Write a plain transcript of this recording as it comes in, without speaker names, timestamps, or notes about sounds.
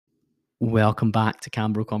Welcome back to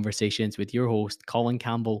Campbell Conversations with your host, Colin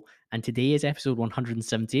Campbell. And today is episode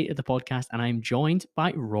 178 of the podcast, and I'm joined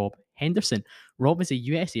by Rob Henderson. Rob is a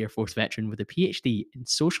US Air Force veteran with a PhD in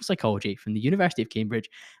social psychology from the University of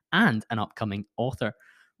Cambridge and an upcoming author.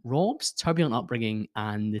 Rob's turbulent upbringing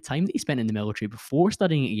and the time that he spent in the military before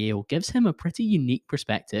studying at Yale gives him a pretty unique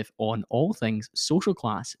perspective on all things social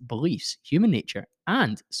class, beliefs, human nature,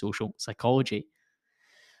 and social psychology.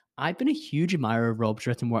 I've been a huge admirer of Rob's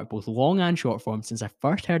written work, both long and short form, since I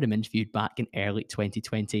first heard him interviewed back in early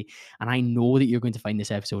 2020. And I know that you're going to find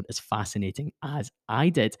this episode as fascinating as I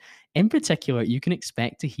did. In particular, you can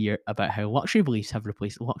expect to hear about how luxury beliefs have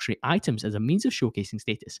replaced luxury items as a means of showcasing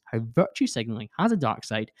status, how virtue signaling has a dark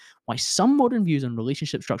side, why some modern views on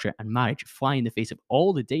relationship structure and marriage fly in the face of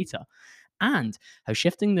all the data, and how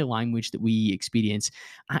shifting the language that we experience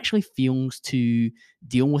actually fails to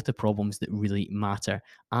deal with the problems that really matter.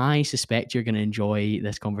 I suspect you're going to enjoy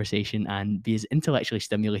this conversation and be as intellectually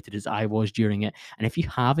stimulated as I was during it. And if you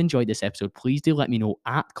have enjoyed this episode, please do let me know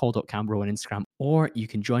at call.cambro on Instagram, or you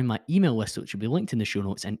can join my email list, which will be linked in the show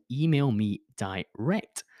notes, and email me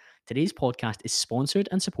direct. Today's podcast is sponsored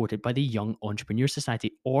and supported by the Young Entrepreneur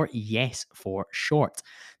Society, or YES for short.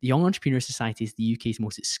 The Young Entrepreneur Society is the UK's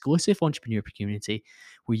most exclusive entrepreneur community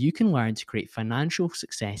where you can learn to create financial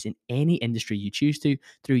success in any industry you choose to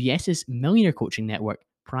through YES's Millionaire Coaching Network,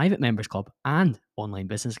 private members club, and online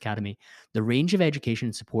business academy. The range of education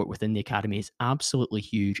and support within the academy is absolutely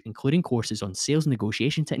huge, including courses on sales and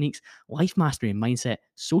negotiation techniques, life mastery and mindset,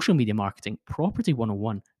 social media marketing, property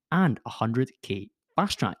 101, and 100K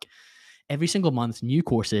fast track. Every single month, new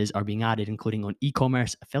courses are being added, including on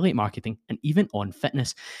e-commerce, affiliate marketing, and even on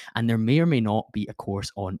fitness. And there may or may not be a course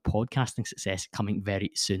on podcasting success coming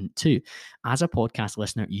very soon too. As a podcast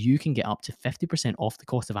listener, you can get up to 50% off the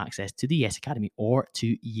cost of access to the YES Academy or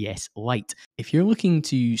to YES Lite. If you're looking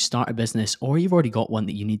to start a business or you've already got one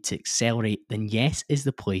that you need to accelerate, then YES is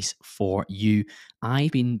the place for you.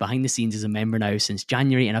 I've been behind the scenes as a member now since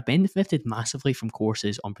January, and I've benefited massively from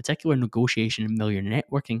courses on particular negotiation and millionaire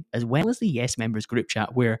networking, as well as the YES members group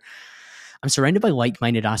chat, where I'm surrounded by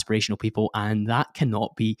like-minded aspirational people, and that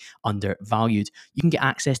cannot be undervalued. You can get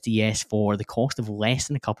access to YES for the cost of less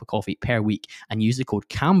than a cup of coffee per week and use the code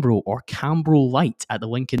CAMBRO or CAMBRO Lite at the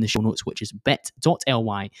link in the show notes, which is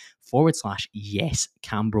bit.ly/YES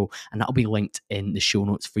CAMBRO, and that'll be linked in the show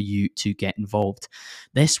notes for you to get involved.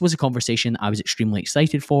 This was a conversation I was extremely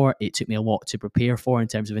excited for. It took me a lot to prepare for in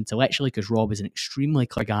terms of intellectually, because Rob is an extremely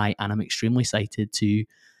clever guy, and I'm extremely excited to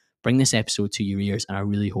bring this episode to your ears, and I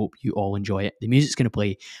really hope you all enjoy it. The music's going to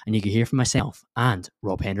play, and you can hear from myself and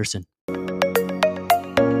Rob Henderson.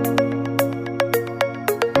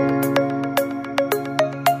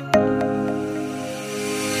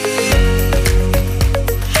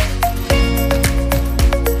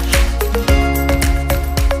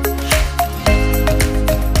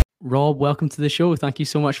 Rob, welcome to the show. Thank you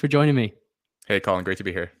so much for joining me. Hey, Colin, great to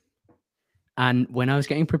be here. And when I was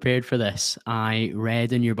getting prepared for this, I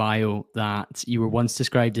read in your bio that you were once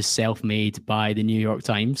described as self-made by the New York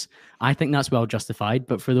Times. I think that's well justified,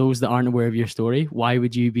 but for those that aren't aware of your story, why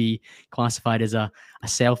would you be classified as a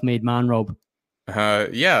self-made man, Rob?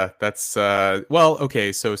 Yeah, that's,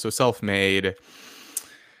 okay, so self-made.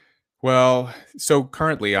 Well, so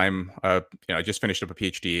currently I'm, I just finished up a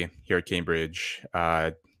PhD here at Cambridge,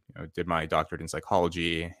 did my doctorate in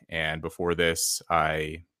psychology, and before this,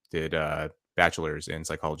 I did bachelor's in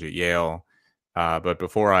psychology at Yale. But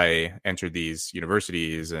before I entered these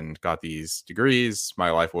universities and got these degrees,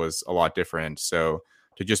 my life was a lot different. So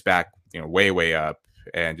to just back, way up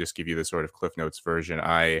and just give you the sort of Cliff Notes version,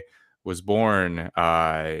 I was born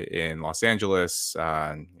in Los Angeles,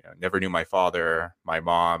 never knew my father. My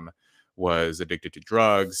mom was addicted to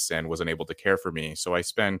drugs and was unable to care for me. So I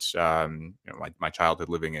spent my childhood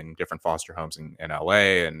living in different foster homes in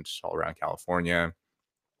LA and all around California.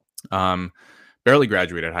 Barely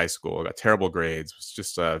graduated high school, got terrible grades, was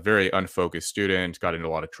just a very unfocused student, got into a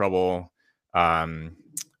lot of trouble. When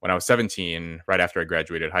I was 17, right after I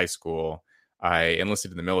graduated high school, I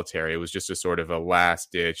enlisted in the military. It was just a sort of a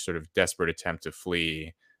last ditch, sort of desperate attempt to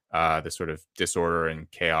flee the sort of disorder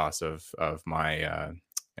and chaos of my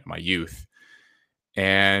my youth.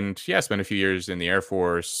 And yeah, spent a few years in the Air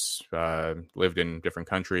Force, lived in different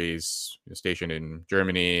countries, stationed in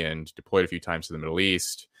Germany, and deployed a few times to the Middle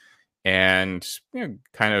East. And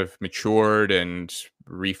kind of matured and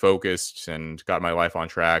refocused and got my life on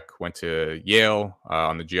track. Went to Yale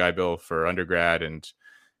on the GI Bill for undergrad and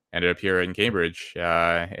ended up here in Cambridge.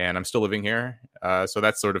 And I'm still living here. So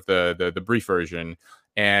that's sort of the brief version.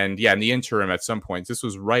 And yeah, in the interim, at some point, this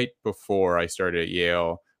was right before I started at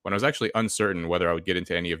Yale, when I was actually uncertain whether I would get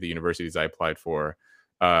into any of the universities I applied for,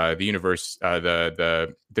 the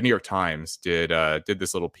New York Times did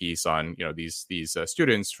this little piece on these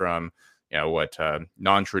students from what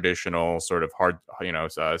non-traditional sort of hard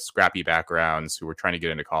scrappy backgrounds who were trying to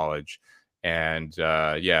get into college, and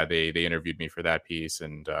yeah, they interviewed me for that piece,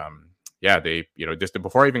 and yeah, they just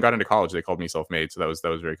before I even got into college, they called me self-made, so that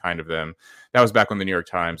was very kind of them. That was back when the New York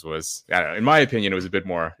Times was, I don't know, in my opinion, it was a bit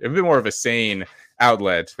more of a sane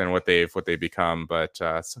outlet than what they've become, but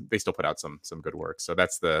they still put out some good work. So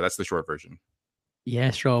that's the short version.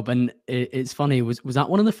 Yes, Rob, and it's funny. Was that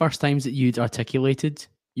one of the first times that you'd articulated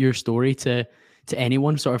your story to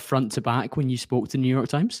anyone, sort of front to back, when you spoke to New York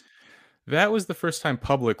Times? That was the first time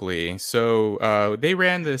publicly. So they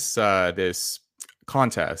ran this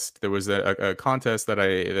contest. There was a contest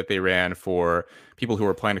that they ran for people who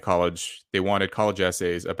were applying to college. They wanted college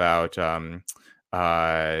essays about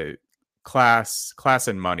uh, class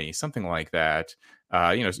and money, something like that.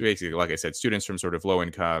 So basically, like I said, students from sort of low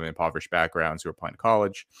income, impoverished backgrounds who are applying to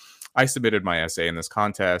college. I submitted my essay in this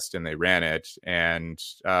contest, and they ran it. And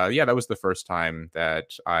yeah, that was the first time that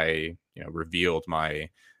I revealed my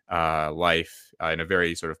life in a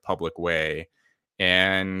very sort of public way.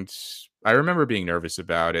 And I remember being nervous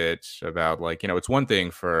about it, about like, it's one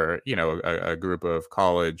thing for, a group of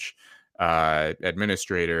college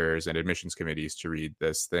administrators and admissions committees to read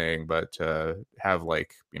this thing, but to have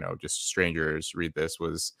like, just strangers read this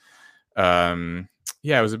was,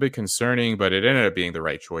 yeah, it was a bit concerning, but it ended up being the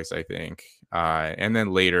right choice, I think. And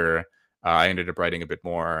then later, I ended up writing a bit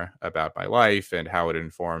more about my life and how it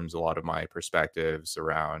informs a lot of my perspectives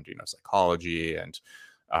around, psychology and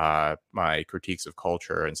my critiques of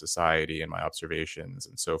culture and society and my observations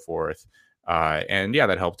and so forth. And yeah,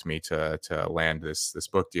 that helped me to land this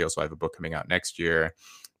book deal. So I have a book coming out next year,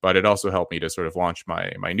 but it also helped me to sort of launch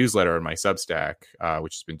my newsletter and my Substack,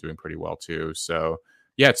 which has been doing pretty well too. So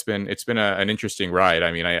yeah, it's been an interesting ride.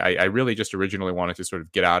 I mean, I really just originally wanted to sort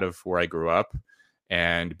of get out of where I grew up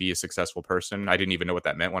and be a successful person. I didn't even know what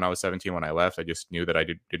that meant when I was 17 when I left. I just knew that I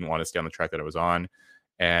didn't want to stay on the track that I was on.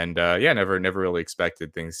 And yeah, never really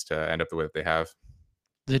expected things to end up the way that they have.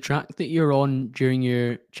 The track that you're on during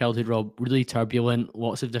your childhood, Rob, really turbulent,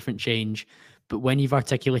 lots of different change. But when you've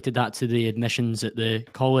articulated that to the admissions at the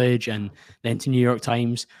college and then to New York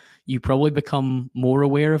Times, you probably become more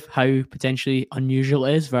aware of how potentially unusual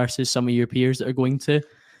it is versus some of your peers that are going to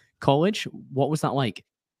college. What was that like?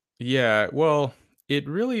 Yeah, well, it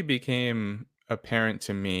really became apparent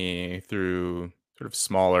to me through sort of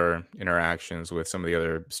smaller interactions with some of the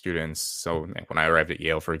other students. So like, when I arrived at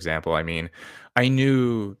Yale, for example, I mean, I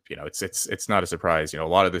knew, it's not a surprise. A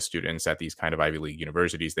lot of the students at these kind of Ivy League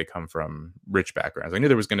universities, they come from rich backgrounds. I knew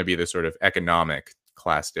there was going to be this sort of economic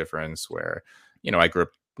class difference where, I grew up,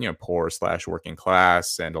 poor slash working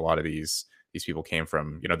class, and a lot of these people came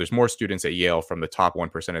from, there's more students at Yale from the top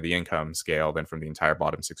 1% of the income scale than from the entire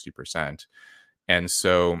bottom 60%. And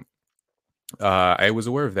so I was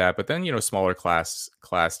aware of that, but then, smaller class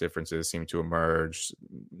differences seem to emerge,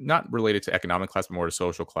 not related to economic class, but more to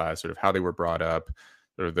social class, sort of how they were brought up,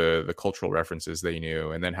 sort of the cultural references they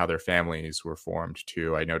knew, and then how their families were formed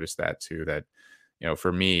too. I noticed that too, that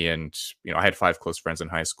for me, and I had 5 close friends in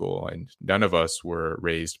high school, and none of us were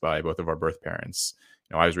raised by both of our birth parents.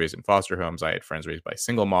 I was raised in foster homes. I had friends raised by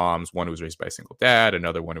single moms, one who was raised by a single dad,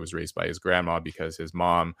 another one who was raised by his grandma because his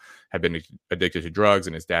mom had been addicted to drugs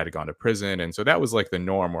and his dad had gone to prison. And so that was like the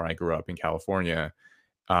norm where I grew up in California.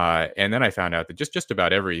 And then I found out that just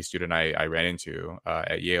about every student I ran into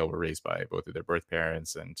at Yale were raised by both of their birth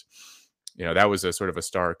parents. And that was a sort of a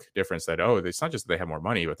stark difference, that, oh, it's not just that they have more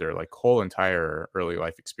money, but their like whole entire early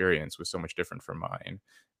life experience was so much different from mine.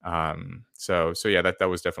 So yeah, that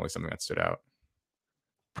was definitely something that stood out.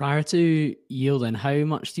 Prior to Yale, then, how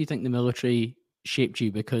much do you think the military shaped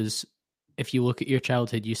you? Because if you look at your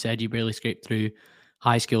childhood, you said you barely scraped through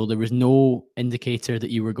high school. There was no indicator that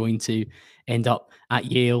you were going to end up at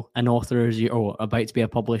Yale, an author, or about to be a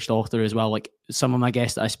published author as well. Like some of my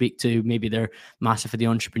guests that I speak to, maybe they're massive for the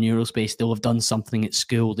entrepreneurial space. They'll have done something at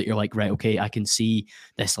school that you're like, right, okay, I can see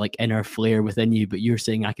this like inner flair within you. But you're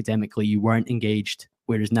saying academically you weren't engaged,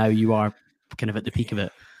 whereas now you are kind of at the peak of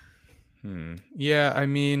it. Yeah, I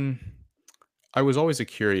mean, I was always a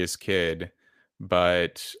curious kid,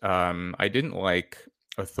 but I didn't like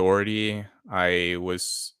authority. I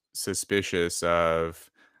was suspicious of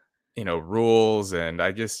rules, and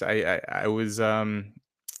I was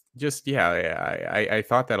just, yeah, I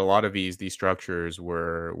thought that a lot of these structures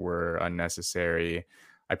were unnecessary.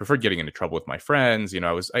 I preferred getting into trouble with my friends.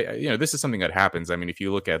 This is something that happens. I mean, if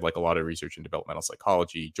you look at like a lot of research in developmental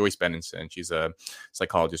psychology, Joyce Benenson, she's a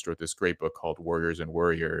psychologist, wrote this great book called Warriors and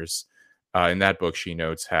Worriers. In that book, she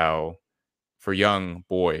notes how for young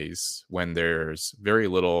boys, when there's very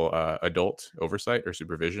little adult oversight or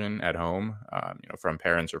supervision at home, from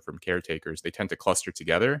parents or from caretakers, they tend to cluster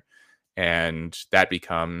together, and that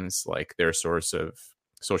becomes like their source of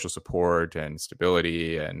social support and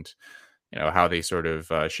stability, and how they sort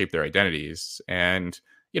of shape their identities. And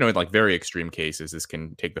in like very extreme cases, this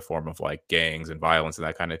can take the form of like gangs and violence and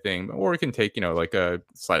that kind of thing, or it can take like a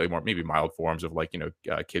slightly more maybe mild forms of like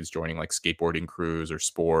kids joining like skateboarding crews or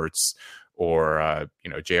sports, or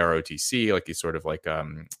JROTC, like these sort of like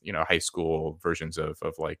high school versions of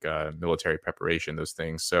like military preparation, those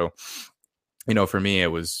things. So for me, it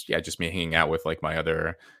was just me hanging out with like my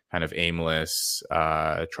other kind of aimless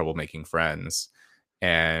troublemaking friends,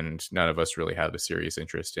 and none of us really had a serious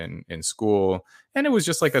interest in school. And it was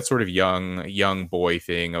just like that sort of young boy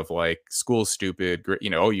thing of like, school's stupid,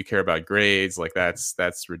 oh, you care about grades, like that's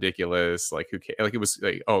ridiculous, like who cares? Like it was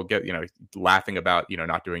like, oh, laughing about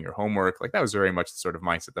not doing your homework, like that was very much the sort of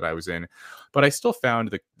mindset that I was in. But I still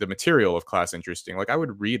found the material of class interesting. Like I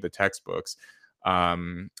would read the textbooks, I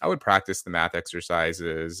would practice the math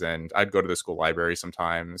exercises, and I'd go to the school library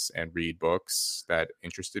sometimes and read books that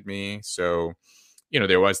interested me. So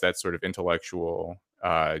there was that sort of intellectual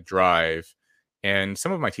drive, and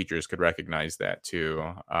some of my teachers could recognize that too.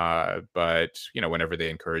 But whenever they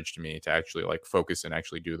encouraged me to actually like focus and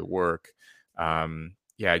actually do the work,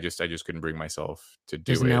 I just couldn't bring myself to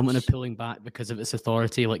There's do an it. element of pulling back because of its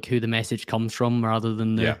authority, like who the message comes from, rather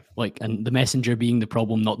than Yeah. and the messenger being the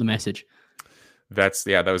problem, not the message. That's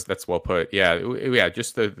well put.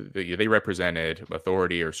 Just they represented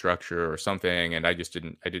authority or structure or something, and I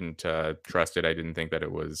didn't trust it. I didn't think that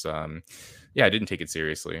it was I didn't take it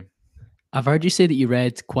seriously. I've heard you say that you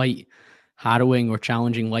read quite harrowing or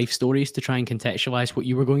challenging life stories to try and contextualize what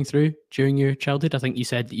you were going through during your childhood. I think you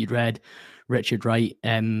said that you'd read Richard Wright,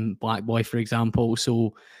 Black Boy, for example.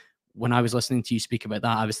 So when I was listening to you speak about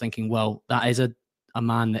that, I was thinking, well, that is a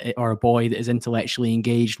man or a boy that is intellectually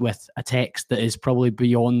engaged with a text that is probably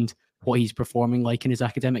beyond what he's performing like in his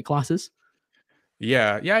academic classes.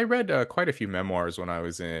 Yeah, I read quite a few memoirs when I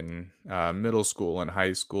was in middle school and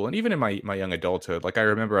high school, and even in my young adulthood. Like I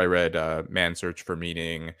remember I read "Man's Search for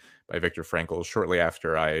Meaning" by Viktor Frankl shortly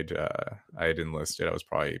after I'd enlisted. I was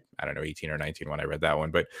probably, I don't know, 18 or 19 when I read that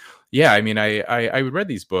one. But yeah, I mean, I read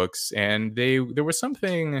these books, and there was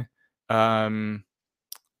something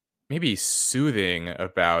maybe soothing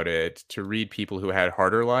about it to read people who had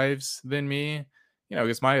harder lives than me.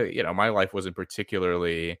 Because my life wasn't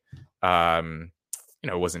particularly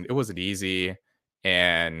it wasn't easy,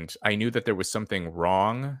 and I knew that there was something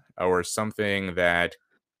wrong, or something that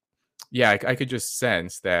I could just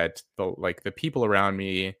sense that the people around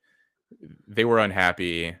me, they were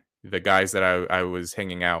unhappy. The guys that I was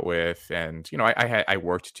hanging out with, and I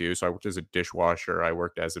worked too. So I worked as a dishwasher, I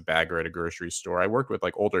worked as a bagger at a grocery store, I worked with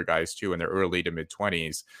like older guys too in their early to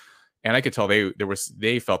mid-20s, and I could tell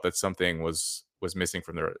they felt that something was missing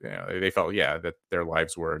from their, they felt that their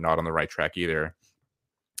lives were not on the right track either.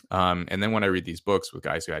 And then when I read these books with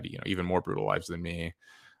guys who had even more brutal lives than me,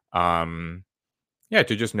 um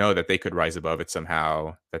to just know that they could rise above it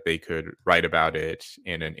somehow, that they could write about it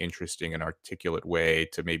in an interesting and articulate way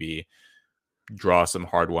to maybe draw some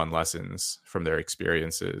hard-won lessons from their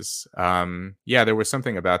experiences. There was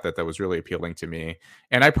something about that was really appealing to me,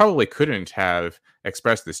 and I probably couldn't have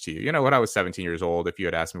expressed this to you. When I was 17 years old, if you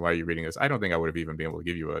had asked me, why are you reading this, I don't think I would have even been able to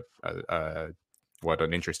give you a what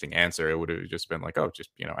an interesting answer. It would have just been like, oh,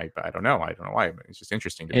 just I don't know why, but it's just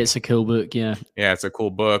interesting to me. It's a cool book, yeah. It's a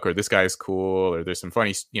cool book, or this guy's cool, or there's some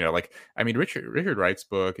funny, like, I mean, Richard Wright's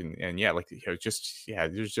book, and like, there's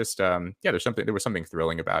just there was something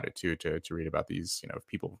thrilling about it too, to read about these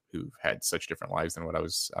people who've had such different lives than what I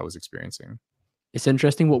was experiencing. It's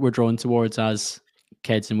interesting what we're drawn towards as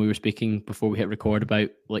kids, and we were speaking before we hit record about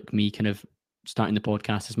like me kind of starting the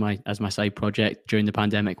podcast as my side project during the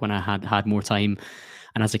pandemic when I had more time.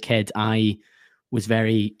 And as a kid, I was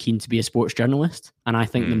very keen to be a sports journalist. And I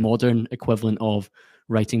think the modern equivalent of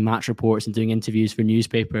writing match reports and doing interviews for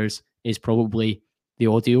newspapers is probably the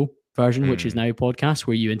audio version, which is now a podcast,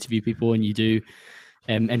 where you interview people and you do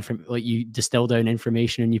you distill down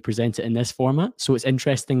information and you present it in this format. So it's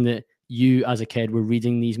interesting that you as a kid were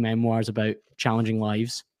reading these memoirs about challenging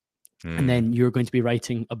lives, and then you're going to be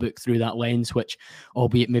writing a book through that lens, which,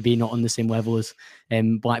 albeit maybe not on the same level as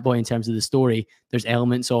Black Boy in terms of the story, there's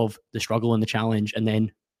elements of the struggle and the challenge, and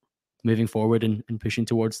then moving forward and pushing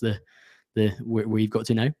towards the where you've got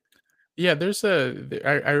to now. Yeah,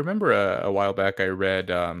 I remember a while back I read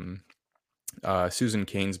Susan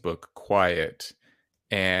Cain's book Quiet,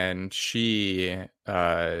 and she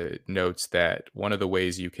notes that one of the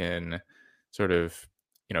ways you can sort of,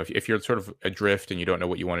 if you're sort of adrift and you don't know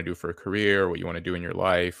what you want to do for a career or what you want to do in your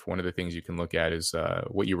life, one of the things you can look at is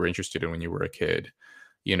what you were interested in when you were a kid.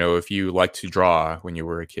 If you liked to draw when you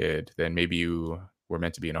were a kid, then maybe you were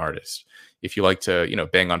meant to be an artist. If you like to,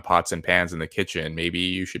 bang on pots and pans in the kitchen, maybe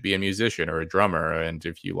you should be a musician or a drummer. And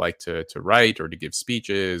if you like to write or to give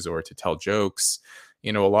speeches or to tell jokes,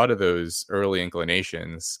 a lot of those early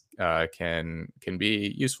inclinations can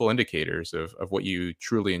be useful indicators of what you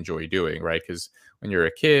truly enjoy doing, right? Because when you're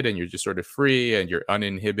a kid and you're just sort of free and you're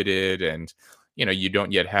uninhibited, and you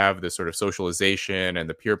don't yet have the sort of socialization and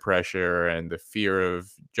the peer pressure and the fear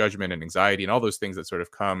of judgment and anxiety and all those things that sort of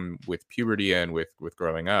come with puberty and with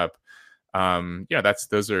growing up. That's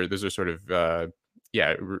those are sort of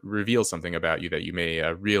reveal something about you that you may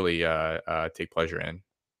really take pleasure in.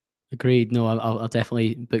 Agreed. No, I'll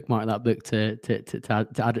definitely bookmark that book to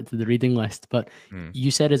add it to the reading list. But Mm. you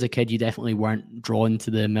said as a kid you definitely weren't drawn to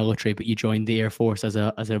the military, but you joined the Air Force as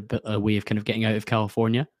a way of kind of getting out of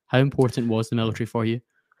California. How important was the military for you?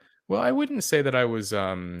 Well, I wouldn't say that I was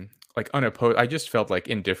like unopposed. I just felt like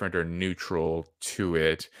indifferent or neutral to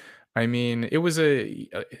it. I mean, it was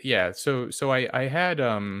yeah. So I had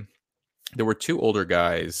there were two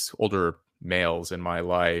older males in my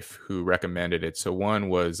life who recommended it. So one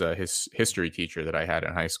was his history teacher that I had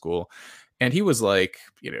in high school, and he was like,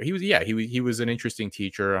 he was an interesting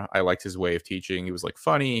teacher. I liked his way of teaching. He was like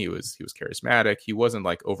funny. He was charismatic. He wasn't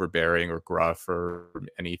like overbearing or gruff or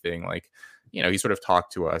anything. Like, he sort of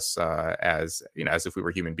talked to us as as if we were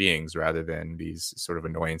human beings rather than these sort of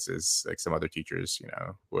annoyances like some other teachers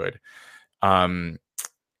would. Um,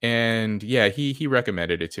 and yeah, he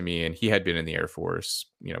recommended it to me, and he had been in the Air Force,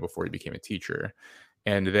 before he became a teacher.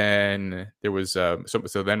 And then there was so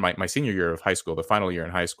then my senior year of high school, the final year in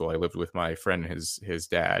high school, I lived with my friend and his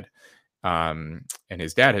dad. And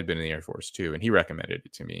his dad had been in the Air Force too, and he recommended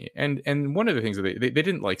it to me. And one of the things that they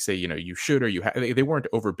didn't like say, you should or they weren't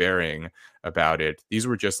overbearing about it. These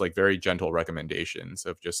were just like very gentle recommendations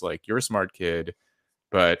of just like, you're a smart kid,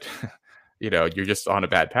 but you're just on a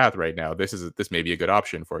bad path right now. This may be a good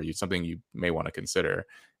option for you, something you may want to consider.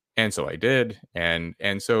 And so I did. And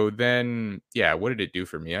so then, yeah, what did it do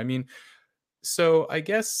for me? I mean, so I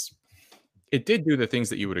guess it did do the things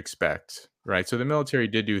that you would expect, right? So the military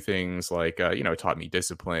did do things like, it taught me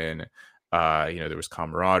discipline. There was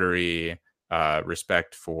camaraderie,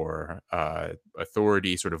 respect for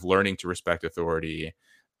authority, sort of learning to respect authority.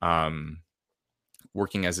 Um,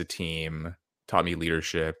 Working as a team taught me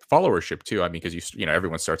leadership, followership too. I mean, because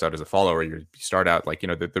everyone starts out as a follower. You start out like,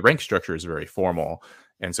 the rank structure is very formal,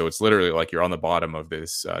 and so it's literally like you're on the bottom of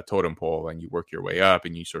this totem pole, and you work your way up,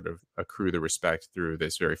 and you sort of accrue the respect through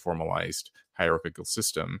this very formalized hierarchical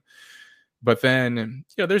system. But then,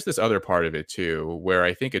 there's this other part of it too, where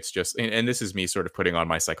I think it's just, and this is me sort of putting on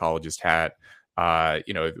my psychologist hat,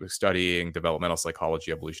 studying developmental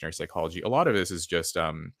psychology, evolutionary psychology. A lot of this is just,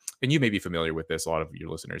 and you may be familiar with this, a lot of your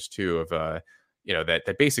listeners too, of,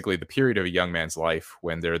 that basically the period of a young man's life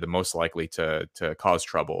when they're the most likely to cause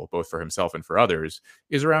trouble, both for himself and for others,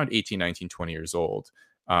 is around 18, 19, 20 years old.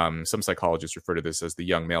 Some psychologists refer to this as the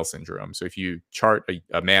young male syndrome. So if you chart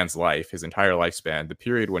a man's life, his entire lifespan, the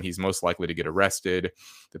period when he's most likely to get arrested,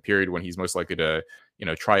 the period when he's most likely to,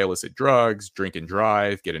 try illicit drugs, drink and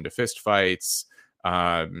drive, get into fist fights,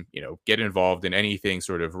 get involved in anything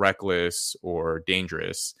sort of reckless or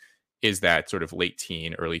dangerous, is that sort of late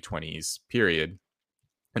teen, early 20s period.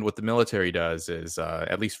 And what the military does is,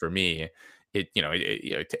 at least for me,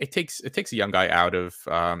 it takes a young guy out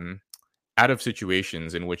of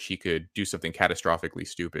situations in which he could do something catastrophically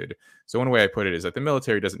stupid. So one way I put it is that the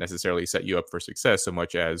military doesn't necessarily set you up for success so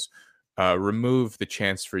much as remove the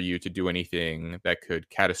chance for you to do anything that could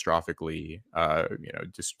catastrophically,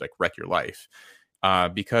 just like wreck your life.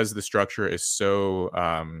 Because the structure is so,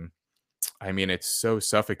 I mean, it's so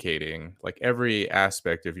suffocating. Like every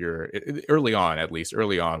aspect of early on, at least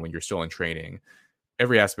early on when you're still in training,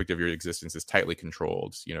 every aspect of your existence is tightly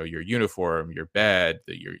controlled. Your uniform, your bed,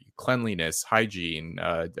 your cleanliness, hygiene,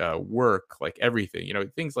 work, like everything.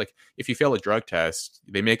 Things like if you fail a drug test,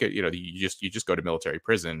 they make it. You just go to military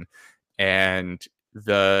prison, and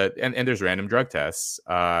and there's random drug tests.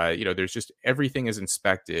 There's just everything is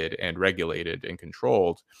inspected and regulated and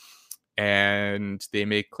controlled. And they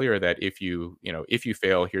make clear that if you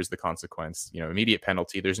fail, here's the consequence. Immediate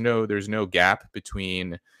penalty. There's no gap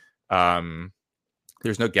between um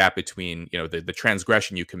there's no gap between, the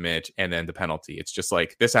transgression you commit and then the penalty. It's just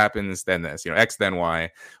like this happens, then this, X, then Y.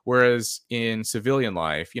 Whereas in civilian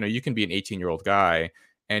life, you can be an 18-year-old guy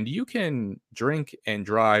and you can drink and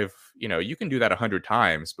drive, you can do that 100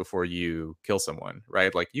 times before you kill someone,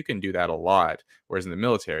 right? Like you can do that a lot. Whereas in the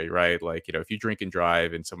military, right? Like, if you drink and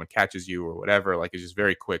drive and someone catches you or whatever, like it's just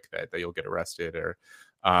very quick that you'll get arrested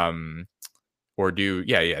um, or do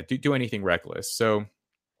anything reckless. So,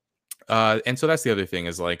 and so that's the other thing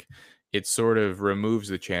is like it sort of removes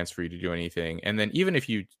the chance for you to do anything. And then even if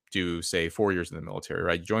you do say 4 years in the military,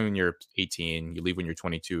 right? You join when you're 18, you leave when you're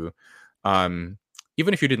 22. Um,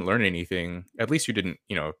 Even if you didn't learn anything, at least you didn't,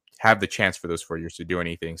 have the chance for those 4 years to do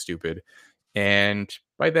anything stupid. And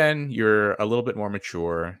by then you're a little bit more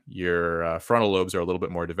mature. Your frontal lobes are a little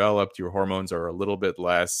bit more developed. Your hormones are a little bit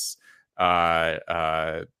less uh,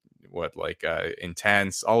 uh,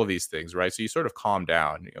 intense, all of these things, right? So you sort of calm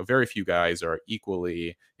down. Very few guys are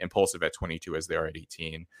equally impulsive at 22 as they are at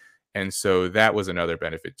 18. And so that was another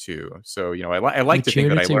benefit too. So, I like to think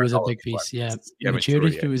that I Maturity learned was a all of big these piece. Yeah. lessons. Yeah,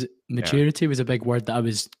 maturity. Yeah. Maturity was a big word that I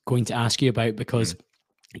was going to ask you about, Mhm, because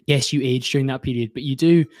yes, you age during that period, but you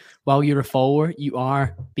do, while you're a follower, you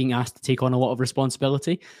are being asked to take on a lot of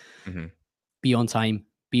responsibility. mhm, Be on time,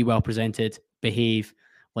 be well presented, behave.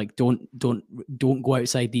 Like don't go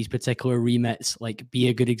outside these particular remits. Like be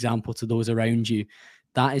a good example to those around you.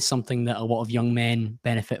 That is something that a lot of young men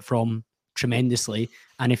benefit from tremendously.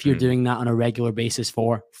 And if you're mhm. doing that on a regular basis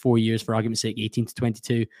for 4 years, for argument's sake, 18 to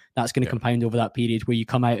 22, that's going to Yeah. compound over that period where you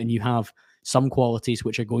come out and you have some qualities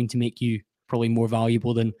which are going to make you probably more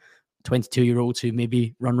valuable than 22-year-olds who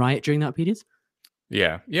maybe run riot during that period.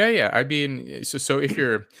 Yeah. Yeah, yeah. I mean, so if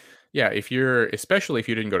you're, yeah, if you're, especially if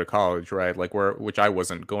you didn't go to college, right? Like which I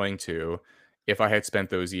wasn't going to, if I had spent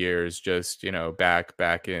those years just,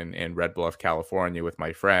 back in Red Bluff, California with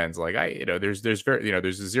my friends, like there's a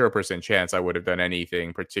 0% chance I would have done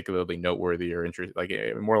anything particularly noteworthy or interest. Like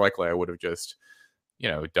more likely I would have just,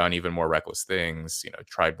 done even more reckless things,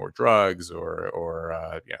 tried more drugs or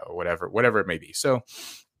whatever it may be. So,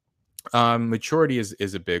 maturity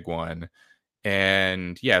is a big one.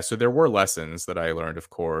 And yeah, so there were lessons that I learned,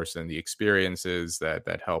 of course, and the experiences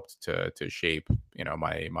that helped to shape,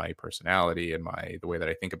 my personality and the way that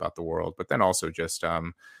I think about the world. But then also just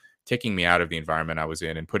taking me out of the environment I was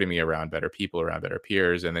in and putting me around better people, around better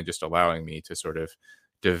peers, and then just allowing me to sort of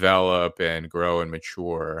develop and grow and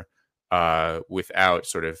mature without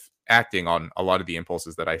sort of acting on a lot of the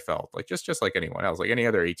impulses that I felt, like just like anyone else, like any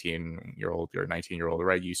other 18-year-old or 19-year-old,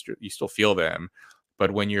 right? You still feel them,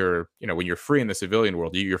 but when you're free in the civilian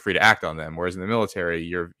world, you're free to act on them. Whereas in the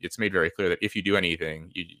military, it's made very clear that if you do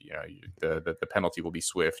anything, the penalty will be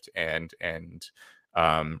swift and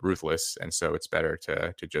ruthless. And so it's better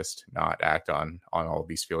to just not act on all of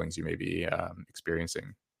these feelings you may be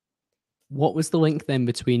experiencing. What was the link then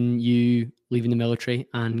between you leaving the military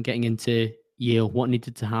and getting into Yale? What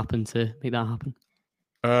needed to happen to make that happen?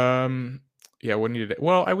 Um, yeah, what needed it?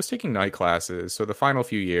 Well, I was taking night classes. So the final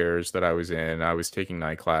few years that I was in, I was taking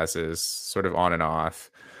night classes sort of on and off.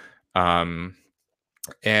 Um,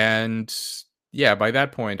 and yeah, by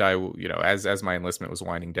that point, as my enlistment was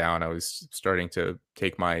winding down, I was starting to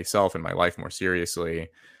take myself and my life more seriously.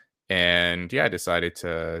 And yeah, I decided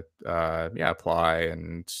to apply.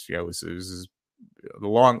 And it was the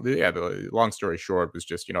long story short was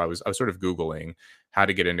just, I was sort of Googling how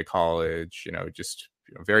to get into college, just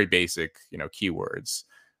very basic, keywords,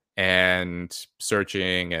 and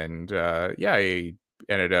searching. And I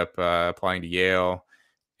ended up applying to Yale,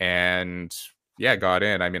 and yeah, got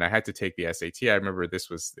in. I mean, I had to take the SAT. I remember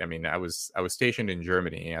I was stationed in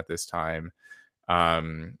Germany at this time.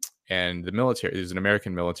 um, and the military, there's an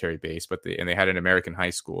American military base, but they had an American high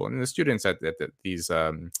school, and the students at these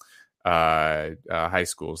high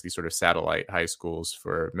schools, these sort of satellite high schools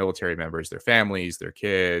for military members, their families, their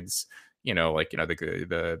kids,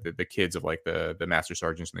 the kids of like the master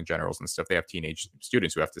sergeants and the generals and stuff. They have teenage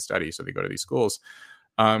students who have to study, so they go to these schools.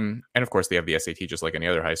 And of course they have the SAT just like any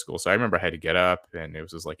other high school. So I remember I had to get up, and it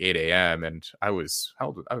was just like 8 a.m. and I was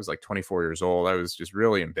like 24 years old. I was just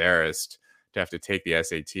really embarrassed to have to take the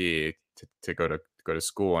SAT to go to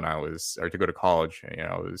school, and to go to college.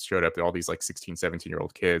 It showed up to all these like 16,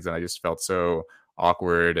 17-year-old kids, and I just felt so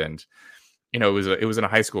awkward. And it was in a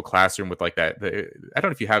high school classroom with like I don't know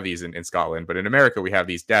if you have these in Scotland, but in America we have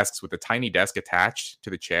these desks with a tiny desk attached to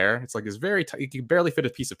the chair. It's like this you can barely fit a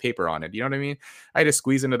piece of paper on it. You know what I mean? I had to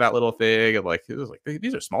squeeze into that little thing, and like it was like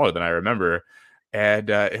these are smaller than I remember. And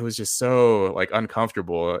it was just so like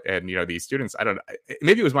uncomfortable. And these students, I don't know,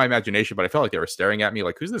 maybe it was my imagination, but I felt like they were staring at me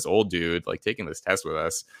like, who's this old dude like taking this test with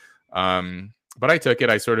us? but I took it.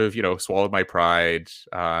 I sort of, swallowed my pride.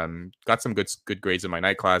 Got some good grades in my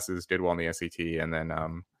night classes. Did well in the SAT, and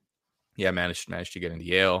then yeah, managed to get into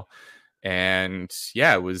Yale. And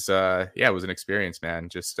it was an experience, man.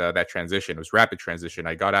 Just that transition. It was rapid transition.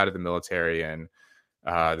 I got out of the military, and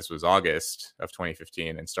this was August of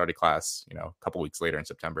 2015, and started class, a couple weeks later in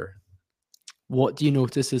September. What do you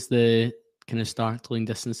notice as the kind of startling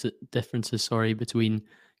differences, sorry, between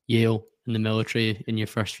Yale and the military in your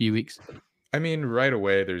first few weeks? I mean, right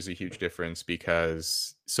away, there's a huge difference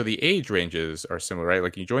because the age ranges are similar, right?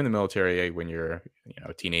 Like you join the military when you're,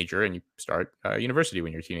 a teenager, and you start university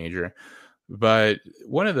when you're a teenager. But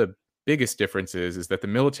one of the biggest differences is that the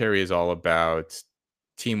military is all about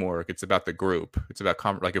teamwork. It's about the group. It's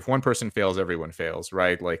about like if one person fails, everyone fails,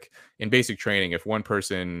 right? Like in basic training, if one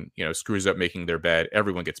person screws up making their bed,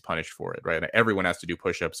 everyone gets punished for it, right? And everyone has to do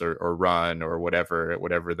push-ups or run or whatever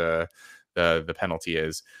the penalty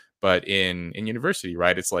is. But in university,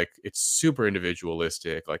 right, it's like it's super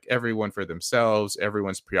individualistic, like everyone for themselves.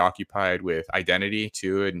 Everyone's preoccupied with identity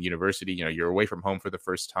too. In university, you're away from home for the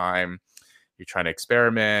first time. You're trying to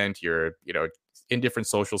experiment. You're in different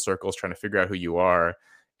social circles trying to figure out who you are.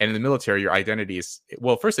 And in the military, your identity is,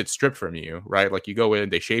 well, first it's stripped from you, right? Like you go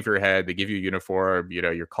in, they shave your head, they give you a uniform,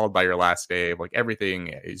 you're called by your last name. Like everything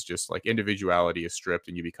is just like individuality is stripped,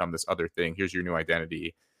 and you become this other thing. Here's your new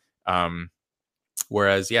identity. Um,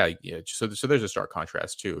 Whereas, so there's a stark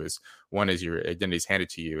contrast too. Is one is your identity is handed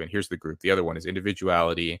to you, and here's the group. The other one is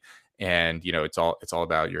individuality, and it's all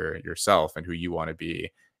about yourself and who you want to be.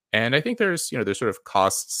 And I think there's sort of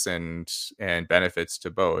costs and benefits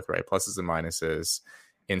to both, right? Pluses and minuses.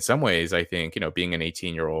 In some ways, I think being an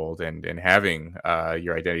 18-year-old and having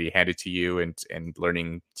your identity handed to you, and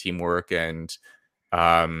learning teamwork, and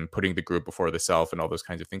putting the group before the self, and all those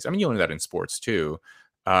kinds of things. I mean, you learn that in sports too.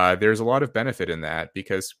 There's a lot of benefit in that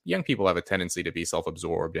because young people have a tendency to be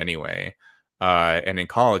self-absorbed anyway. And in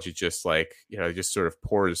college, it just like, it just sort of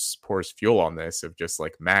pours fuel on this of just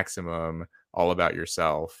like maximum all about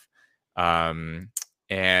yourself. Um,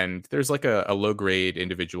 and there's like a low grade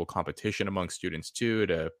individual competition among students too,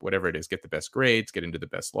 to whatever it is, get the best grades, get into the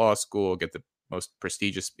best law school, get the most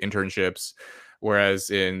prestigious internships.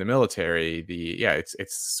 Whereas in the military,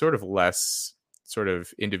 it's sort of less sort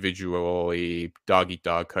of individually dog eat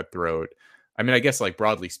dog cutthroat. I mean, I guess like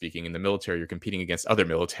broadly speaking, in the military, you're competing against other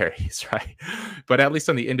militaries, right? But at least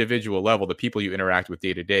on the individual level, the people you interact with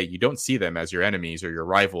day to day, you don't see them as your enemies or your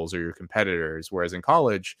rivals or your competitors. Whereas in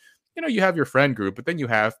college, you have your friend group, but then you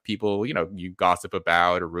have people, you gossip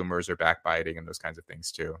about, or rumors or backbiting and those kinds of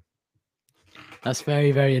things too. That's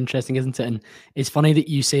very, very interesting, isn't it? And it's funny that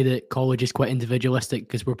you say that college is quite individualistic,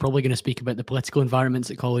 because we're probably going to speak about the political environments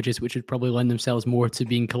at colleges, which would probably lend themselves more to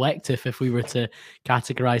being collective if we were to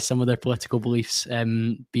categorize some of their political beliefs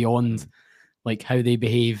beyond like how they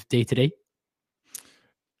behave day to day.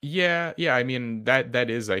 Yeah. I mean, that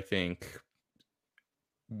is, I think,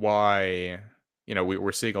 why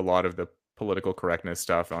we're seeing a lot of the political correctness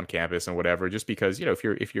stuff on campus and whatever. Just because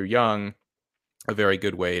if you're young, a very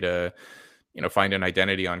good way to find an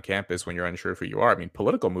identity on campus when you're unsure of who you are. I mean,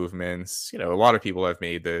 political movements, a lot of people have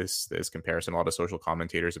made this comparison, a lot of social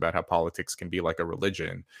commentators, about how politics can be like a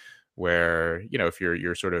religion, where if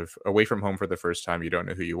you're sort of away from home for the first time, you don't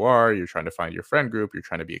know who you are, you're trying to find your friend group, you're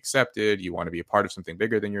trying to be accepted, you want to be a part of something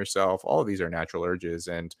bigger than yourself. All of these are natural urges,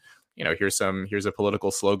 and here's a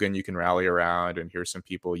political slogan you can rally around, and here's some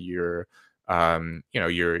people you're who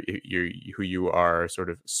you are sort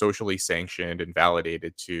of socially sanctioned and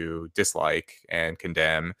validated to dislike and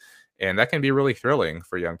condemn. And that can be really thrilling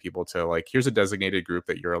for young people to like, here's a designated group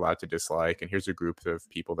that you're allowed to dislike, and here's a group of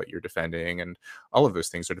people that you're defending. And all of those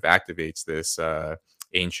things sort of activates this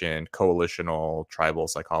ancient coalitional tribal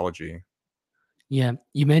psychology. Yeah.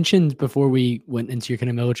 You mentioned before we went into your kind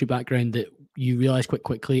of military background that you realized quite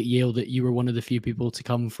quickly at Yale that you were one of the few people to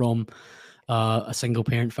come from a single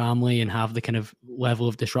parent family and have the kind of level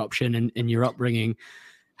of disruption in your upbringing.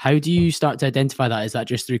 How do you start to identify that? Is that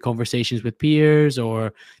just through conversations with peers,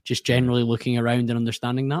 or just generally looking around and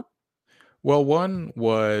understanding that? Well, one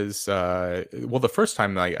was the first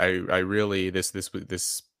time I really this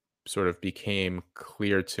sort of became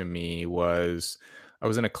clear to me was I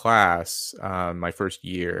was in a class my first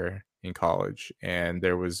year in college, and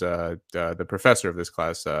there was the professor of this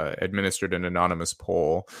class administered an anonymous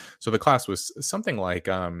poll. So the class was something like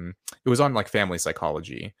it was on like family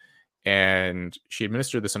psychology, and she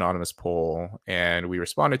administered this anonymous poll, and we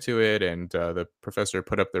responded to it, and the professor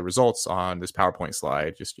put up the results on this PowerPoint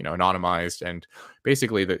slide, just anonymized. And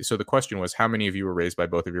basically the question was, how many of you were raised by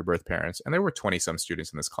both of your birth parents? And there were 20 some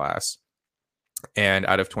students in this class, and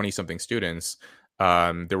out of 20 something students,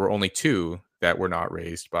 there were only two that were not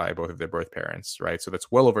raised by both of their birth parents, right? So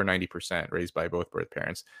that's well over 90% raised by both birth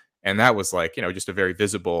parents. And that was like, just a very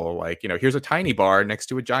visible, like, here's a tiny bar next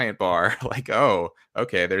to a giant bar. Like, oh,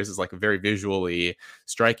 okay, there's this like a very visually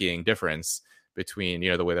striking difference between,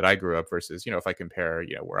 the way that I grew up versus, if I compare,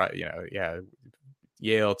 where I, yeah,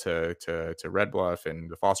 Yale to Red Bluff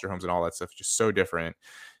and the foster homes and all that stuff, just so different.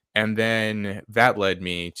 And then that led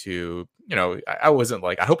me to, I wasn't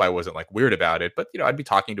like, I hope I wasn't like weird about it, but, I'd be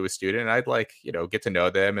talking to a student and I'd like, get to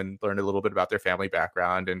know them and learn a little bit about their family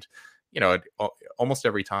background. And, almost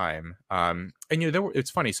every time. And,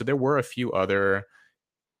 it's funny. So there were a few other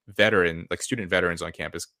like student veterans on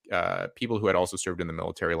campus, people who had also served in the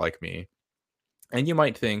military like me. And you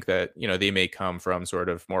might think that, they may come from sort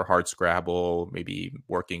of more hard scrabble, maybe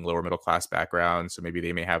working lower middle class backgrounds. So maybe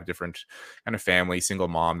they may have different kind of family, single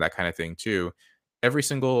mom, that kind of thing too. Every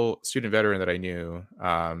single student veteran that I knew,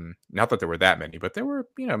 not that there were that many, but there were,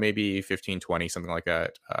 maybe 15, 20, something like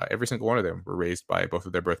that. Every single one of them were raised by both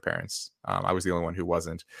of their birth parents. I was the only one who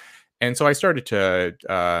wasn't. And so I started to,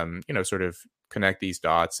 sort of connect these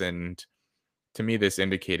dots. And to me, this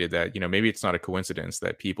indicated that, maybe it's not a coincidence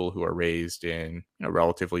that people who are raised in,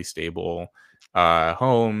 relatively stable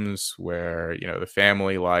homes where, the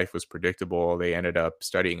family life was predictable, they ended up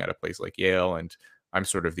studying at a place like Yale. And I'm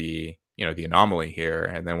sort of the anomaly here.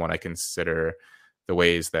 And then when I consider the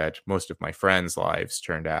ways that most of my friends' lives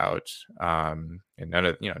turned out, and none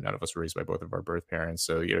of us were raised by both of our birth parents.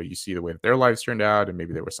 So, you see the way that their lives turned out, and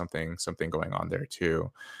maybe there was something going on there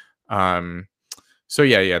too. Um, so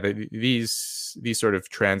yeah, these sort of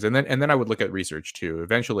trends, and then I would look at research too.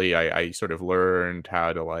 Eventually, I sort of learned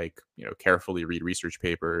how to like carefully read research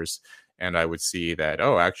papers, and I would see that,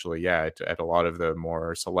 oh, actually, yeah, at a lot of the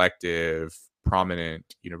more selective,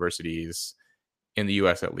 prominent universities in the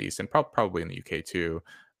U.S. at least, and probably in the UK too.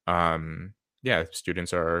 Yeah,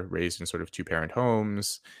 students are raised in sort of two-parent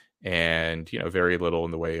homes, and very little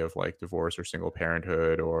in the way of like divorce or single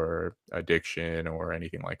parenthood or addiction or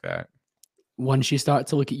anything like that. Once you start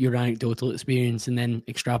to look at your anecdotal experience and then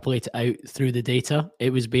extrapolate it out through the data,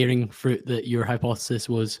 it was bearing fruit that your hypothesis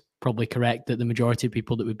was probably correct, that the majority of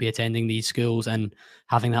people that would be attending these schools and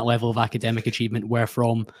having that level of academic achievement were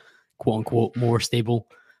from quote unquote more stable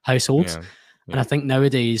households. Yeah, And yeah. I think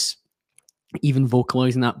nowadays, even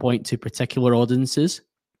vocalizing that point to particular audiences,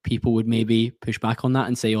 people would maybe push back on that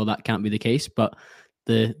and say, oh, that can't be the case. But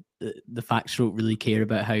the facts don't really care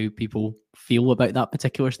about how people feel about that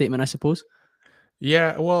particular statement, I suppose.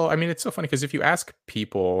 Yeah, well, I mean, it's so funny because if you ask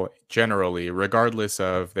people generally, regardless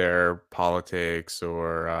of their politics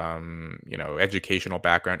or educational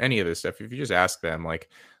background, any of this stuff, if you just ask them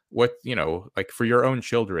like what, like for your own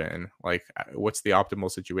children, like what's the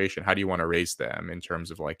optimal situation? How do you want to raise them in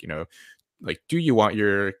terms of like do you want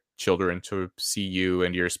your children to see you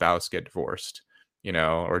and your spouse get divorced?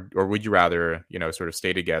 Or would you rather, sort of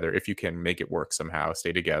stay together if you can make it work somehow,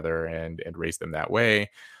 stay together and raise them that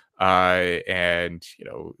way? And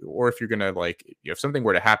or if you're gonna like, if something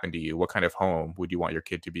were to happen to you, what kind of home would you want your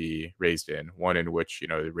kid to be raised in? One in which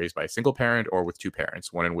they're raised by a single parent, or with two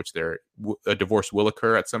parents? One in which a divorce will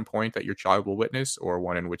occur at some point that your child will witness, or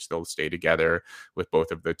one in which they'll stay together with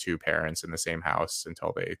both of the two parents in the same house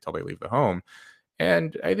until they leave the home.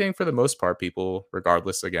 And I think for the most part, people,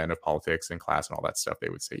 regardless again of politics and class and all that stuff, they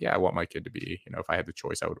would say, "Yeah, I want my kid to be. If I had the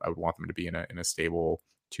choice, I would want them to be in a stable,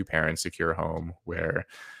 two-parent, secure home where,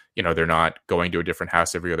 they're not going to a different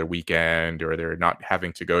house every other weekend, or they're not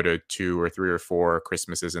having to go to two or three or four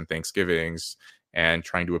Christmases and Thanksgivings and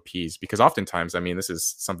trying to appease." Because oftentimes, I mean, this is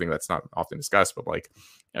something that's not often discussed, but like,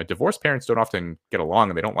 divorced parents don't often get along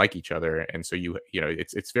and they don't like each other, and so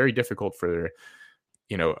it's very difficult for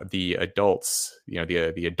the adults,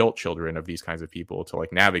 the adult children of these kinds of people to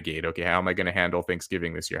like navigate, okay, how am I going to handle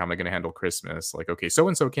Thanksgiving this year, how am I going to handle Christmas, like, okay, so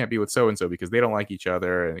and so can't be with so and so because they don't like each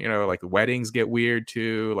other, and like weddings get weird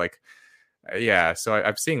too, like, yeah. So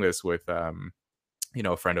I'm seeing this with a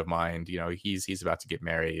friend of mine. He's about to get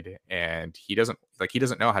married, and he doesn't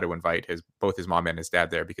know how to invite both his mom and his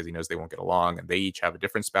dad there because he knows they won't get along, and they each have a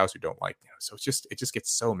different spouse who don't like, so it just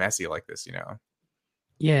gets so messy like this.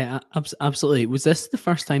 Yeah, absolutely. Was this the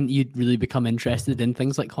first time that you'd really become interested in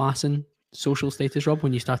things like class and social status, Rob,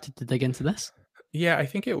 when you started to dig into this? Yeah, I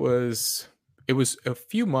think it was a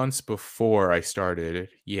few months before I started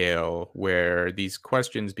Yale where these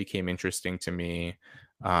questions became interesting to me.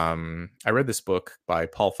 I read this book by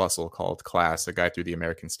Paul Fussell called Class, A Guide Through the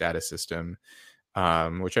American Status System,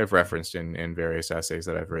 which I've referenced in various essays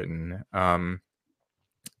that I've written.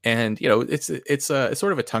 And it's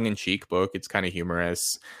sort of a tongue-in-cheek book. It's kind of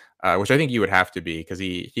humorous, which I think you would have to be because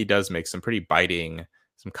he does make some pretty biting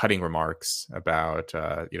some cutting remarks about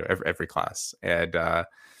every class. And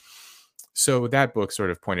so that book sort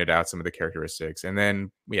of pointed out some of the characteristics. And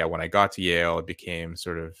then, yeah, when I got to Yale, it became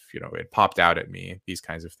sort of, it popped out at me, these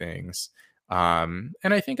kinds of things. And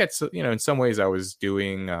I think that's, in some ways I was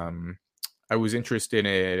interested in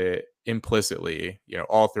it implicitly,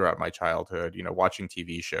 all throughout my childhood, watching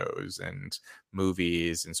TV shows and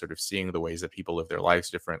movies and sort of seeing the ways that people live their lives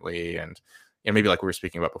differently. And maybe like we were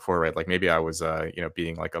speaking about before, right? Like maybe I was,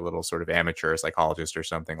 being like a little sort of amateur psychologist or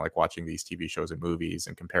something, like watching these TV shows and movies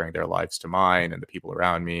and comparing their lives to mine and the people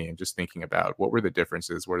around me, and just thinking about what were the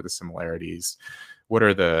differences, what are the similarities, what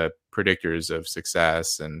are the predictors of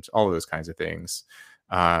success, and all of those kinds of things.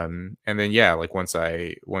 And then, yeah, like once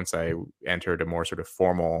I entered a more sort of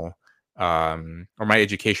formal, or my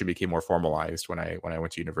education became more formalized when I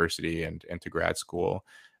went to university and to grad school.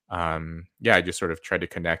 Yeah, I just sort of tried to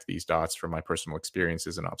connect these dots from my personal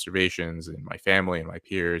experiences and observations and my family and my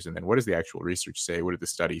peers. And then what does the actual research say? What did the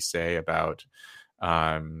studies say about,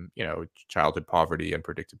 childhood poverty and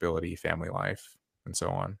predictability, family life, and so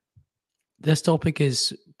on? This topic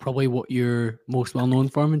is probably what you're most well known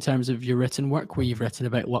for in terms of your written work, where you've written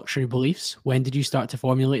about luxury beliefs. When did you start to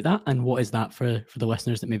formulate that, and what is that for the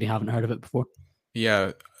listeners that maybe haven't heard of it before?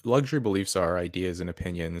 Yeah, luxury beliefs are ideas and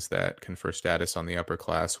opinions that confer status on the upper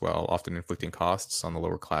class while often inflicting costs on the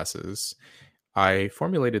lower classes. I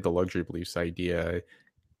formulated the luxury beliefs idea.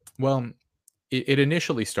 Well, it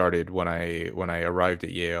initially started when I arrived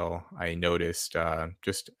at Yale. I noticed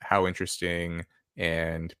just how interesting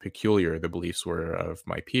and peculiar the beliefs were of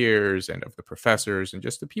my peers and of the professors and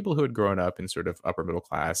just the people who had grown up in sort of upper middle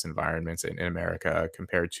class environments in America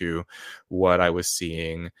compared to what I was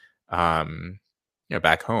seeing, um,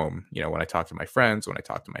 back home. When I talked to my friends, when I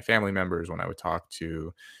talked to my family members, when I would talk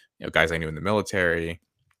to guys I knew in the military.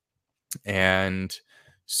 And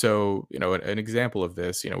so, an example of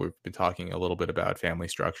this, we've been talking a little bit about family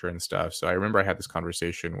structure and stuff. So I remember I had this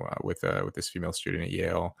conversation with this female student at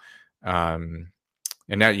Yale. Um,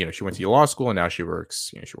 and now, she went to law school, and now she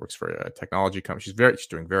works, she works for a technology company. She's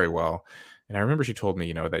doing very well. And I remember she told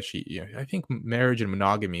me, that I think marriage and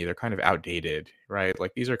monogamy, they're kind of outdated, right?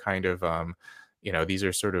 Like these are kind of, these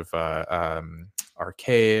are sort of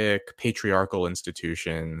archaic patriarchal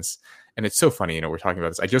institutions. And it's so funny, we're talking about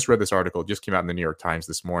this. I just read this article, just came out in the New York Times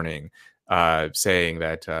this morning, saying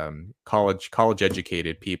that college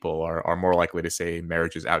educated people are more likely to say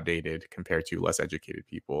marriage is outdated compared to less educated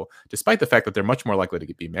people, despite the fact that they're much more likely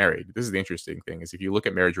to be married. This is the interesting thing: is if you look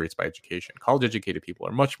at marriage rates by education, college educated people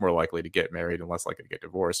are much more likely to get married and less likely to get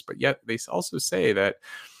divorced. But yet they also say that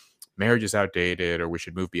marriage is outdated or we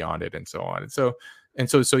should move beyond it, and so on. And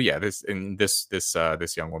so yeah, this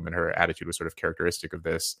young woman, her attitude was sort of characteristic of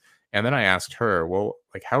this. And then I asked her, well,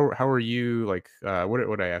 like how are you, like what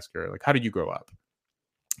would I ask her, like how did you grow up?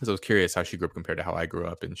 Because I was curious how she grew up compared to how I grew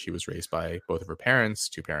up, and she was raised by both of her parents,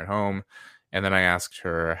 two-parent home. And then I asked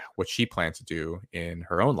her what she planned to do in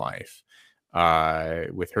her own life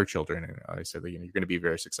with her children. And I said, you're going to be a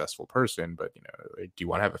very successful person, but like, do you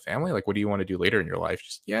want to have a family? Like, what do you want to do later in your life?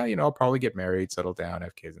 Just, yeah, I'll probably get married, settle down,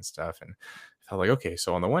 have kids and stuff. And I felt like, okay,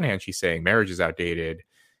 so on the one hand, she's saying marriage is outdated.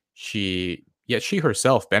 Yet she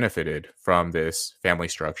herself benefited from this family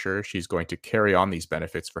structure. She's going to carry on these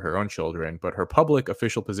benefits for her own children, but her public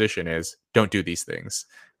official position is don't do these things,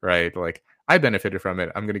 right? Like, I benefited from it.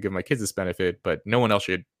 I'm going to give my kids this benefit, but no one else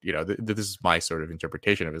should, this is my sort of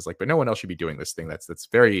interpretation of it, is like, but no one else should be doing this thing that's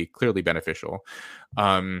very clearly beneficial.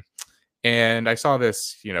 Um, and I saw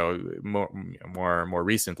this, more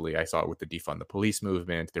recently. I saw it with the defund the police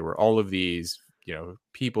movement. There were all of these,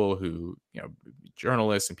 people who,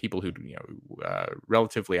 journalists and people who,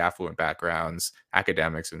 relatively affluent backgrounds,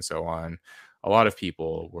 academics, and so on. A lot of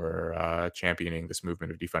people were championing this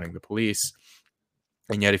movement of defunding the police.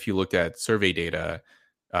 And yet, if you looked at survey data,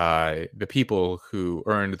 the people who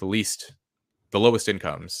earned the lowest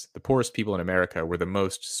incomes, the poorest people in America, were the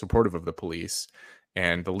most supportive of the police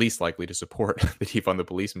and the least likely to support the defund the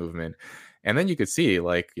police movement. And then you could see,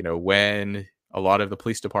 like, when a lot of the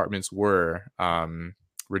police departments were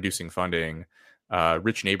reducing funding,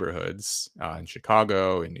 rich neighborhoods in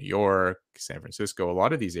Chicago, in New York, San Francisco, a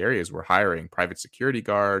lot of these areas were hiring private security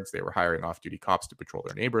guards. They were hiring off-duty cops to patrol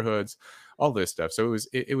their neighborhoods, all this stuff. So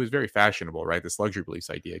it was very fashionable, right? This luxury beliefs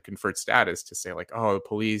idea conferred status to say, like, oh, the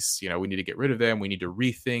police, we need to get rid of them. We need to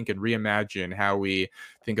rethink and reimagine how we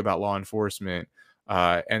think about law enforcement.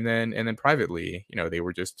 And then privately, they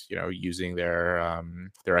were just, using their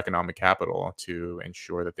economic capital to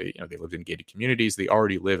ensure that they lived in gated communities. They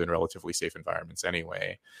already live in relatively safe environments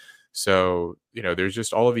anyway. So, there's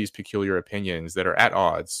just all of these peculiar opinions that are at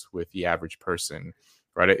odds with the average person.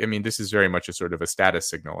 right? I mean, this is very much a sort of a status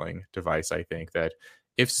signaling device. I think that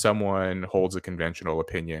if someone holds a conventional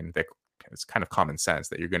opinion that it's kind of common sense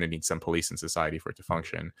that you're going to need some police in society for it to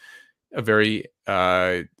function, a very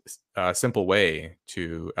simple way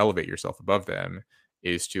to elevate yourself above them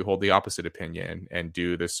is to hold the opposite opinion and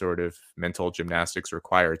do the sort of mental gymnastics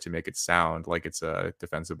required to make it sound like it's a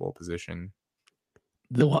defensible position.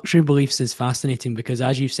 The luxury beliefs is fascinating because,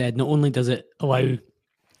 as you said, not only does it allow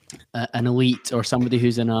an elite or somebody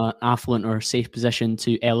who's in an affluent or safe position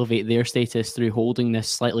to elevate their status through holding this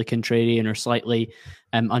slightly contrarian or slightly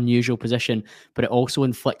unusual position, but it also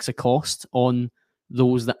inflicts a cost on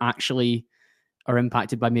those that actually are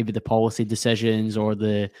impacted by maybe the policy decisions or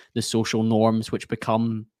the social norms which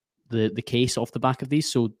become the case off the back of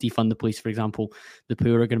these. So defund the police, for example, the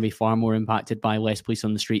poor are going to be far more impacted by less police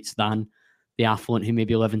on the streets than the affluent who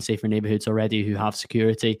maybe live in safer neighborhoods already, who have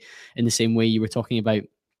security. In the same way you were talking about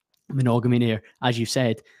monogamy there, as you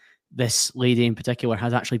said, this lady in particular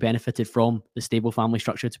has actually benefited from the stable family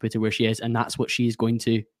structure to put her where she is, and that's what she's going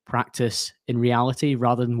to practice in reality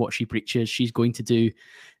rather than what she preaches. She's going to do.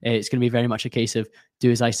 It's going to be very much a case of do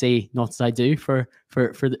as I say, not as I do for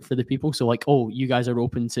the people. So like, oh, you guys are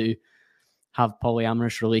open to have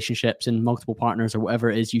polyamorous relationships and multiple partners or whatever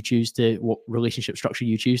it is you choose to, what relationship structure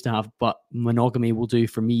you choose to have, but monogamy will do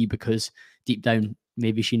for me because deep down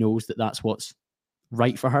maybe she knows that that's what's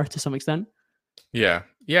right for her to some extent. Yeah.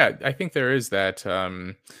 Yeah, I think there is that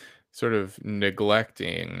sort of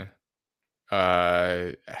neglecting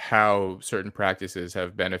how certain practices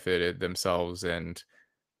have benefited themselves, and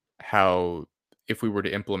how if we were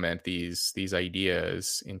to implement these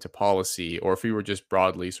ideas into policy, or if we were just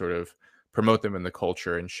broadly sort of promote them in the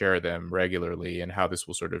culture and share them regularly, and how this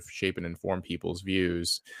will sort of shape and inform people's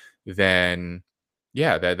views, then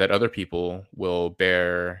yeah, that other people will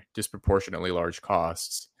bear disproportionately large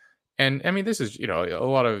costs. And I mean, this is, a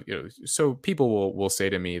lot of, so people will say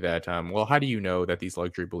to me that, well, how do you know that these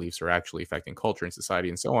luxury beliefs are actually affecting culture and society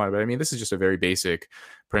and so on? But I mean, this is just a very basic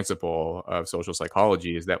principle of social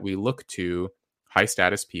psychology, is that we look to high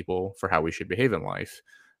status people for how we should behave in life.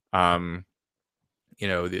 Um,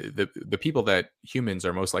 the people that humans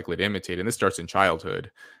are most likely to imitate, and this starts in childhood.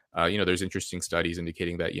 There's interesting studies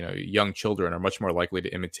indicating that young children are much more likely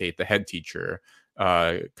to imitate the head teacher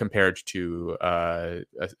compared to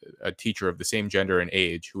a teacher of the same gender and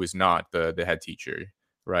age who is not the head teacher,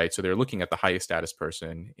 right? So they're looking at the highest status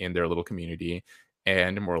person in their little community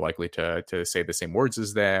and more likely to say the same words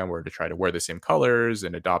as them, or to try to wear the same colors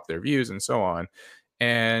and adopt their views and so on.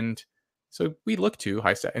 And so we look to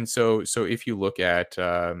high stat, and so if you look at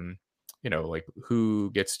like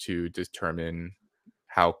who gets to determine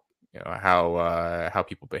how how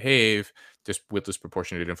people behave, just with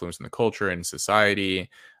disproportionate influence in the culture and society,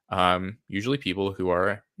 usually people who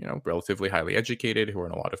are relatively highly educated, who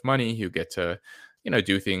earn a lot of money, who get to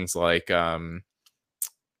do things like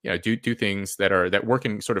do things that work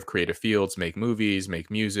in sort of creative fields, make movies, make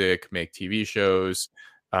music, make TV shows,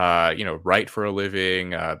 write for a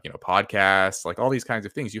living, podcasts, like all these kinds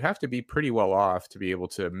of things. You have to be pretty well off to be able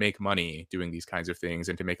to make money doing these kinds of things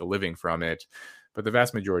and to make a living from it. But the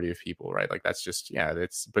vast majority of people, right, like that's just, yeah,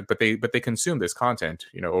 that's, but they consume this content,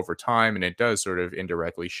 over time, and it does sort of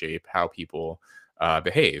indirectly shape how people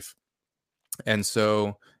behave. And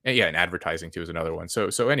so, and yeah, and advertising too is another one. So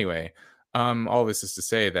anyway, all this is to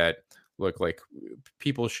say that, look, like,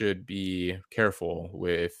 people should be careful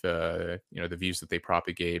with the views that they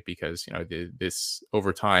propagate, because this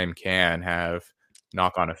over time can have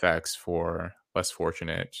knock-on effects for less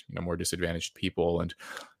fortunate, more disadvantaged people. And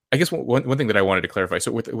I guess one thing that I wanted to clarify,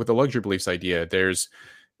 so with the luxury beliefs idea, there's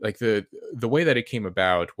like the way that it came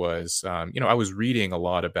about was, I was reading a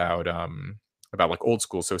lot about like old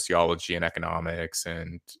school sociology and economics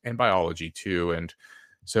and biology too. And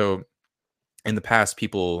so in the past,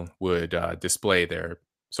 people would display their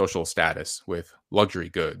social status with luxury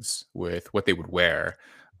goods, with what they would wear.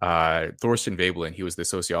 Thorstein Veblen, he was the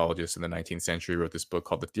sociologist in the 19th century, wrote this book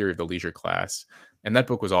called The Theory of the Leisure Class. And that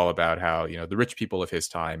book was all about how, the rich people of his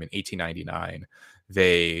time in 1899,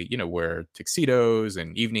 they, wear tuxedos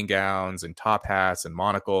and evening gowns and top hats and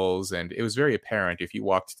monocles. And it was very apparent if you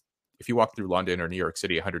walked through London or New York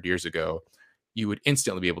City 100 years ago, you would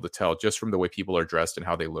instantly be able to tell just from the way people are dressed and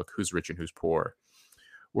how they look who's rich and who's poor.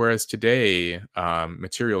 Whereas today,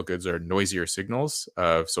 material goods are noisier signals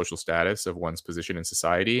of social status, of one's position in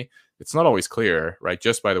society. It's not always clear, right?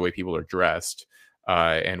 Just by the way people are dressed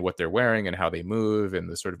and what they're wearing and how they move and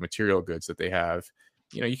the sort of material goods that they have,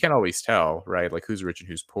 you can't always tell, right? Like who's rich and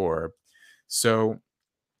who's poor. So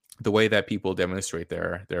the way that people demonstrate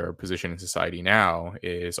their position in society now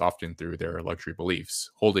is often through their luxury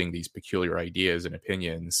beliefs, holding these peculiar ideas and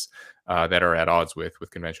opinions that are at odds with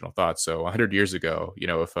conventional thoughts. So 100 years ago,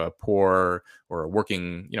 if a poor or a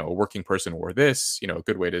working person wore this, a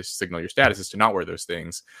good way to signal your status is to not wear those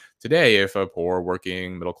things. Today, if a poor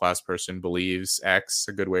working middle class person believes X,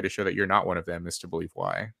 a good way to show that you're not one of them is to believe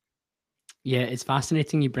Y. Yeah, it's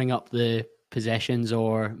fascinating you bring up the possessions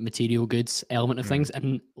or material goods element of Mm, things.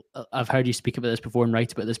 And I've heard you speak about this before and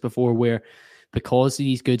write about this before, where because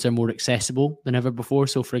these goods are more accessible than ever before.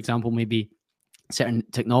 So, for example, maybe certain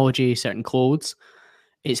technology, certain clothes,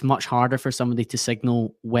 it's much harder for somebody to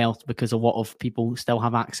signal wealth because a lot of people still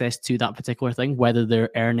have access to that particular thing, whether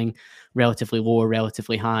they're earning relatively low or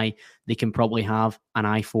relatively high. They can probably have an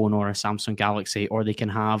iPhone or a Samsung Galaxy, or they can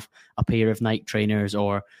have a pair of Nike trainers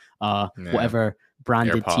or yeah, whatever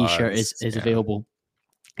branded t-shirt is AirPods. is Yeah, available.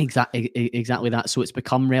 Exactly that. So it's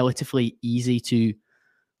become relatively easy to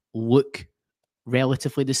look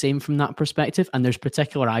relatively the same from that perspective. And there's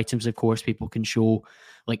particular items, of course, people can show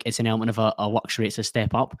like it's an element of a luxury, it's a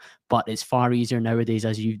step up, but it's far easier nowadays,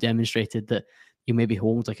 as you've demonstrated, that you maybe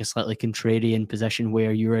hold like a slightly contrarian position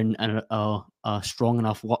where you're in a strong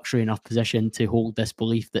enough, luxury enough position to hold this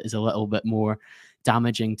belief that is a little bit more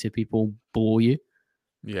damaging to people below you.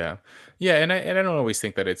 yeah, yeah. And I don't always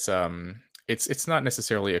think that it's not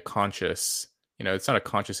necessarily a conscious. It's not a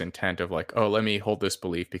conscious intent of like, oh, let me hold this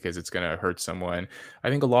belief because it's going to hurt someone. I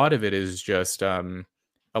think a lot of it is just a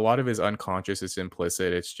lot of it is unconscious. It's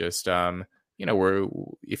implicit. It's just where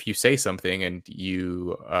if you say something and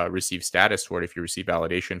you receive status for it, if you receive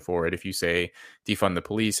validation for it, if you say defund the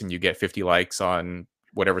police and you get 50 likes on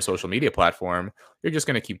whatever social media platform, you're just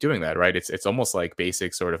going to keep doing that, right? It's almost like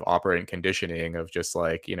basic sort of operant conditioning of just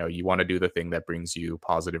like, you want to do the thing that brings you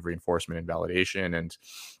positive reinforcement and validation. And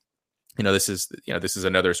this is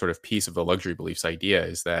another sort of piece of the luxury beliefs idea,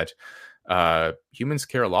 is that humans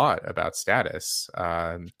care a lot about status.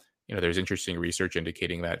 There's interesting research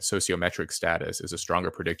indicating that sociometric status is a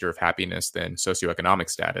stronger predictor of happiness than socioeconomic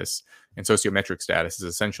status. And sociometric status is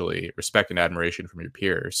essentially respect and admiration from your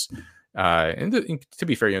peers. And to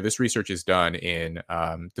be fair, this research is done in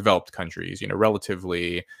developed countries,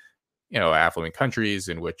 relatively, affluent countries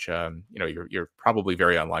in which, you're probably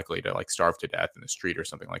very unlikely to like starve to death in the street or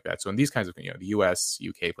something like that. So in these kinds of, the US,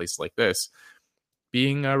 UK, places like this,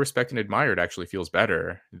 being respected and admired actually feels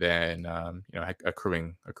better than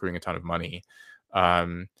accruing a ton of money.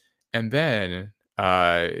 Um, and then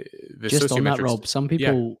the Just on that, sociometrics, Rob, some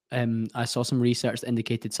yeah, people, I saw some research that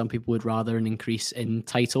indicated some people would rather an increase in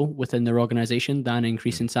title within their organization than an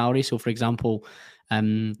increase mm, in salary. So, for example,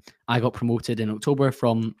 I got promoted in October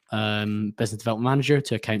from business development manager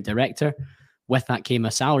to account director. With that came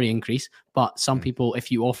a salary increase. But some mm. people, if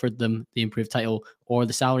you offered them the improved title or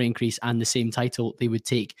the salary increase and the same title, they would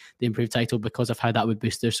take the improved title because of how that would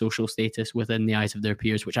boost their social status within the eyes of their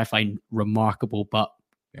peers, which I find remarkable, but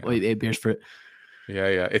Yeah. it bears fruit. Yeah,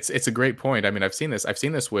 yeah. It's a great point. I mean, I've seen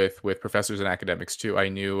this with professors and academics too. I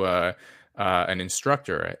knew an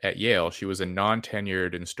instructor at Yale. She was a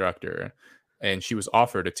non-tenured instructor, and she was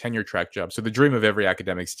offered a tenure track job. So the dream of every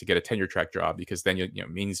academic is to get a tenure track job, because then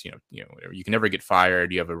means whatever, you can never get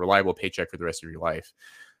fired. You have a reliable paycheck for the rest of your life.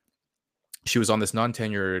 She was on this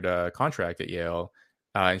non-tenured contract at Yale,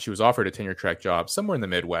 and she was offered a tenure track job somewhere in the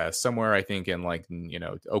Midwest, somewhere I think in like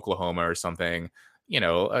Oklahoma or something.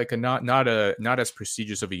 Like a not as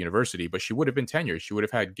prestigious of a university, but she would have been tenured. She would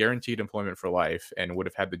have had guaranteed employment for life and would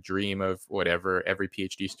have had the dream of whatever every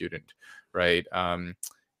PhD student, right?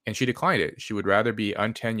 And she declined it. She would rather be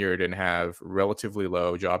untenured and have relatively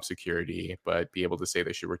low job security, but be able to say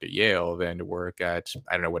that she worked at Yale than to work at,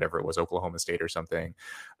 I don't know, whatever it was, Oklahoma State or something.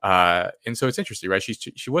 And so it's interesting, right?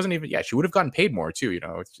 She wasn't even, yeah, she would have gotten paid more too.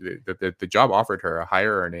 The job offered her a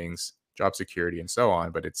higher earnings, job security, and so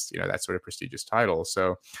on, but it's that sort of prestigious title.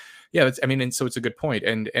 So yeah, and so it's a good point.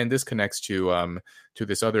 And this connects to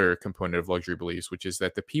this other component of luxury beliefs, which is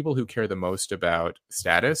that the people who care the most about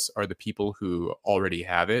status are the people who already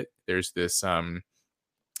have it. There's this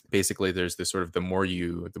basically there's this sort of the more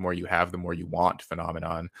you have, the more you want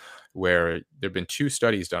phenomenon, where there have been two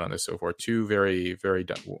studies done on this so far, two very very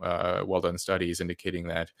well done studies indicating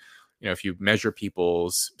that if you measure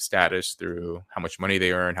people's status through how much money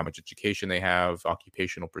they earn, how much education they have,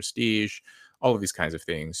 occupational prestige, all of these kinds of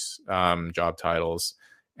things, job titles,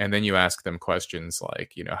 and then you ask them questions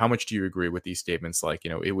like, how much do you agree with these statements? Like,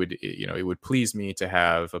 it would please me to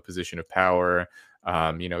have a position of power.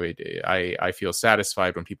 I feel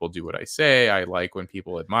satisfied when people do what I say. I like when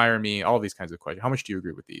people admire me. All these kinds of questions. How much do you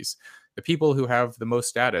agree with these? The people who have the most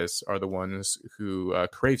status are the ones who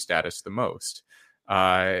crave status the most.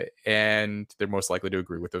 And they're most likely to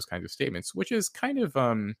agree with those kinds of statements, which is kind of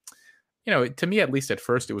to me, at least at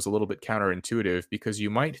first, it was a little bit counterintuitive because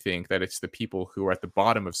you might think that it's the people who are at the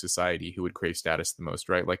bottom of society who would crave status the most,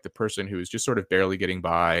 right? Like the person who's just sort of barely getting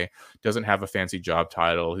by, doesn't have a fancy job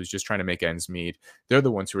title, who's just trying to make ends meet. They're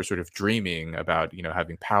the ones who are sort of dreaming about,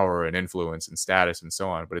 having power and influence and status and so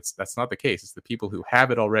on. But that's not the case. It's the people who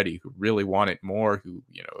have it already, who really want it more,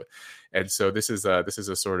 and so this is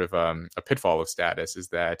a sort of a pitfall of status, is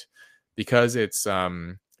that because it's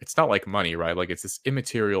not like money, right? Like it's this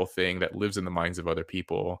immaterial thing that lives in the minds of other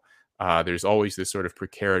people. There's always this sort of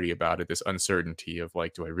precarity about it, this uncertainty of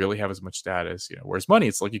like, do I really have as much status? Whereas money,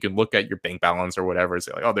 it's like you can look at your bank balance or whatever and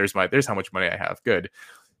say like, oh, there's how much money I have. Good.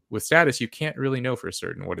 With status, you can't really know for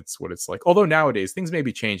certain what it's like. Although nowadays things may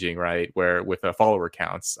be changing, right? Where with follower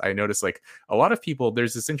counts, I notice like a lot of people.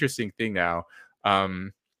 There's this interesting thing now. I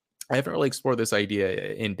haven't really explored this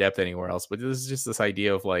idea in depth anywhere else, but this is just this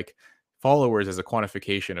idea of like followers as a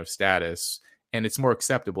quantification of status, and it's more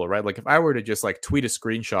acceptable, right? Like if I were to just like tweet a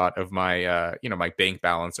screenshot of my my bank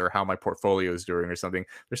balance or how my portfolio is doing or something,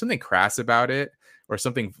 there's something crass about it, or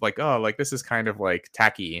something like, oh, like this is kind of like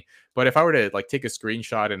tacky. But if I were to like take a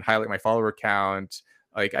screenshot and highlight my follower count,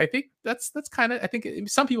 like I think that's kind of, I think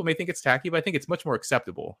some people may think it's tacky, but I think it's much more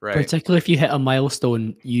acceptable, right? Particularly if you hit a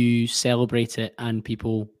milestone, you celebrate it and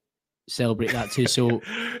people celebrate that too. So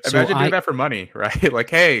imagine doing that for money, right? Like,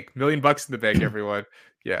 hey, $1 million in the bank, everyone.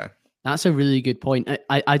 Yeah. That's a really good point.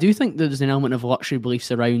 I do think there's an element of luxury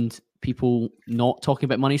beliefs around people not talking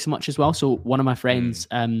about money so much as well. So one of my friends,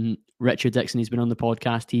 Richard Dixon, he's been on the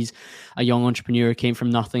podcast. He's a young entrepreneur, came from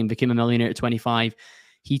nothing, became a millionaire at 25.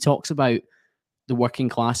 He talks about the working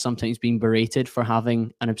class sometimes being berated for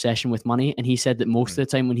having an obsession with money. And he said that most of the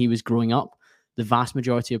time when he was growing up, the vast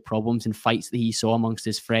majority of problems and fights that he saw amongst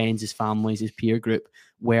his friends, his families, his peer group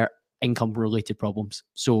were income related problems.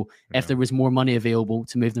 So if there was more money available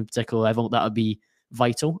to move them to a particular level, that would be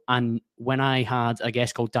vital. And when I had a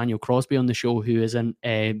guest called Daniel Crosby on the show, who is a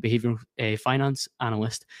behavioral finance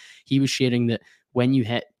analyst, he was sharing that when you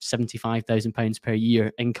hit £75,000 per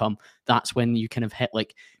year income, that's when you kind of hit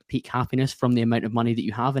like peak happiness from the amount of money that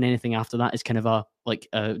you have, and anything after that is kind of a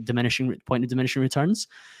diminishing point of diminishing returns.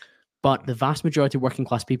 But the vast majority of working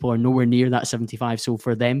class people are nowhere near that 75. So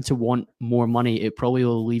for them to want more money, it probably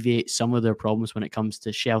will alleviate some of their problems when it comes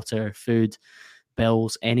to shelter, food,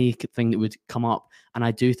 bills, anything that would come up. And I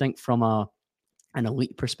do think from an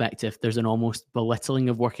elite perspective, there's an almost belittling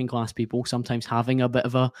of working class people, sometimes having a bit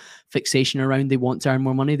of a fixation around they want to earn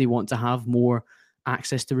more money, they want to have more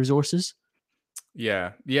access to resources.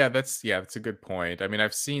 Yeah, that's a good point. I mean,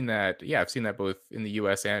 I've seen that. Yeah, I've seen that both in the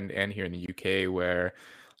U.S. and here in the U.K., where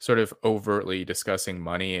sort of overtly discussing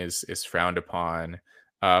money is frowned upon.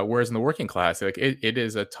 Whereas in the working class, like it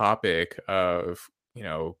is a topic of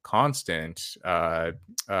constant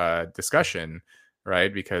discussion,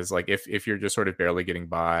 right? Because like if you're just sort of barely getting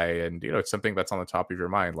by, and it's something that's on the top of your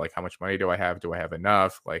mind, like how much money do I have? Do I have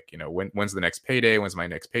enough? Like when's the next payday? When's my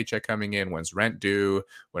next paycheck coming in? When's rent due?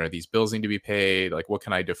 When are these bills need to be paid? Like what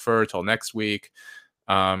can I defer till next week?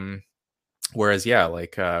 Whereas, yeah,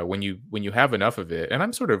 like when you have enough of it, and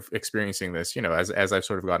I'm sort of experiencing this, as I've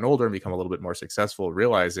sort of gotten older and become a little bit more successful,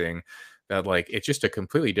 realizing that like it's just a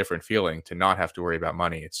completely different feeling to not have to worry about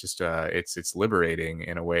money. It's just it's liberating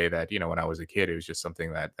in a way that when I was a kid, it was just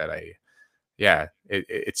something that I, yeah,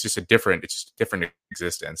 it's just a different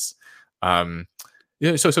existence. So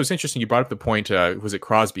it's interesting. You brought up the point. Was it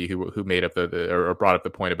Crosby who made up or brought up the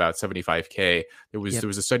point about 75K? There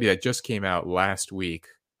was a study that just came out last week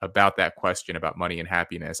about that question about money and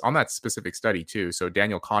happiness on that specific study too. So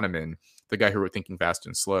Daniel Kahneman, the guy who wrote Thinking Fast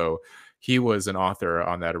and Slow, he was an author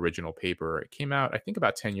on that original paper. It came out, I think,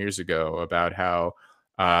 about 10 years ago, about how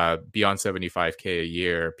beyond 75K a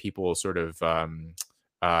year, people sort of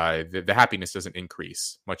the happiness doesn't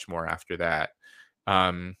increase much more after that.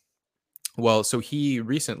 Well, so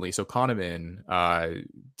Kahneman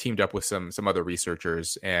teamed up with some other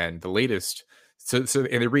researchers, and the latest. So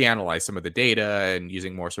and they reanalyzed some of the data and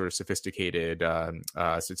using more sort of sophisticated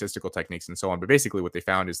statistical techniques and so on. But basically, what they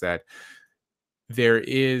found is that there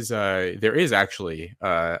is actually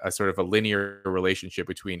a sort of a linear relationship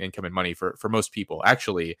between income and money for most people.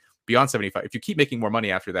 Actually, beyond 75, if you keep making more money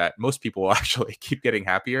after that, most people will actually keep getting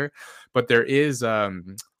happier. But there is a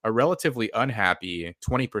relatively unhappy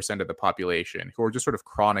 20% of the population who are just sort of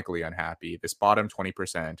chronically unhappy, this bottom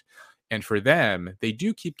 20%. And for them, they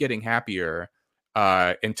do keep getting happier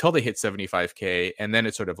until they hit 75K, and then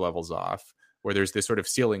it sort of levels off. where there's this sort of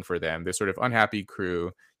ceiling for them, this sort of unhappy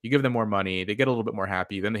crew. You give them more money, they get a little bit more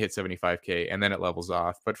happy, then they hit 75K, and then it levels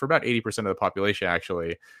off. But for about 80% of the population,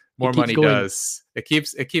 actually, It more keeps money going. does it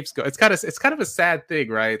keeps going. It's kind of a sad thing,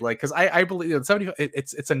 right? Like, because I believe 70,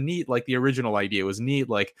 it's a neat, like, the original idea was neat,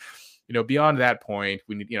 like, beyond that point,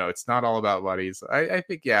 we need, it's not all about buddies. I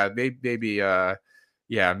think, yeah, maybe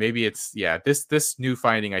yeah, maybe it's, yeah, this new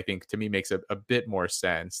finding, I think, to me makes a bit more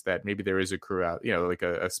sense, that maybe there is a crew out, like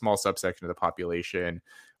a small subsection of the population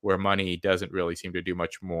where money doesn't really seem to do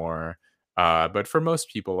much more. But for most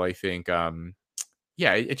people, I think,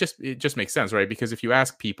 yeah, it just makes sense, right? Because if you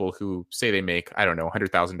ask people who say they make, I don't know,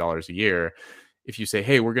 $100,000 a year, if you say,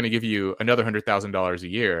 "Hey, we're going to give you another $100,000 a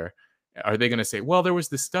year," are they going to say, "Well, there was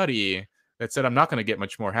this study that said I'm not going to get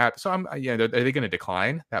much more happy"? So yeah, are they going to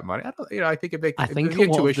decline that money? I don't, I think I think a the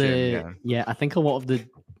lot of intuition, yeah. I think a lot of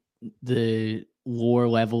the lower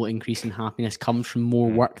level increase in happiness comes from more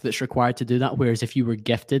Mhm, work that's required to do that. Whereas if you were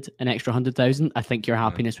gifted an extra 100,000, I think your mhm,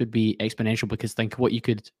 happiness would be exponential, because think of what you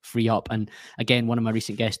could free up. And again, one of my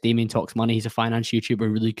recent guests, Damien Talks Money, he's a finance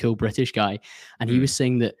YouTuber, really cool British guy. And he was mm,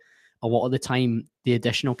 saying that a lot of the time, the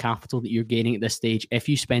additional capital that you're gaining at this stage, if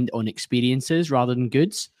you spend on experiences rather than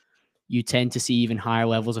goods, you tend to see even higher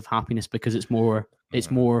levels of happiness, because it's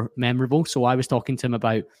mm, more memorable. So I was talking to him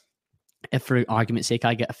about, if for argument's sake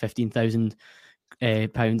I get a 15,000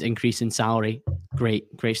 pound increase in salary, great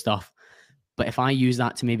stuff. But if I use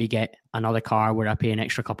that to maybe get another car where I pay an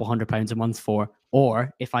extra couple £100 a month for,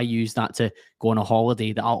 or if I use that to go on a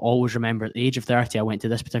holiday that I'll always remember, at the age of 30, I went to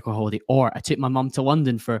this particular holiday, or I took my mum to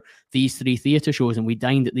London for these 3 theatre shows and we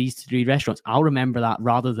dined at these 3 restaurants, I'll remember that,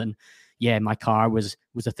 rather than, yeah, my car was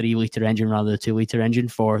a 3 litre engine rather than a 2 litre engine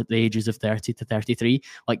for the ages of 30 to 33.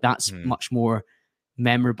 Like, that's mm. much more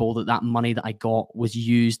memorable, that money that I got was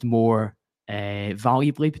used more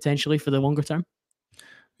valuably, potentially, for the longer term.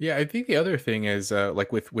 Yeah, I think the other thing is,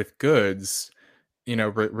 like, with goods,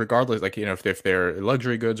 regardless, like, if they're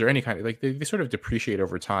luxury goods or any kind of, like, they sort of depreciate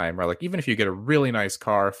over time, right? Like, even if you get a really nice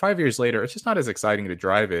car, 5 years later, it's just not as exciting to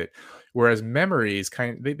drive it. Whereas memories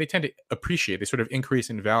they tend to appreciate, they sort of increase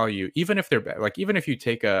in value, even if they're bad. Like, even if you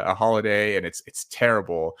take a holiday and it's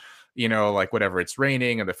terrible, like, whatever, it's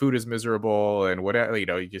raining and the food is miserable and whatever,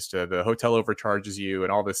 you just, the hotel overcharges you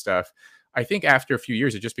and all this stuff. I think after a few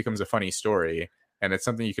years, it just becomes a funny story, and it's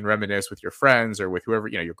something you can reminisce with your friends or with whoever,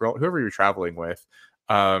 your girl, whoever you're traveling with.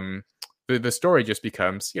 um the story just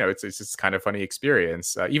becomes, it's just kind of funny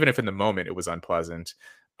experience, even if in the moment it was unpleasant.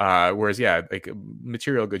 Whereas, yeah, like,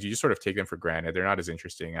 material goods, you just sort of take them for granted, they're not as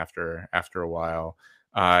interesting after a while.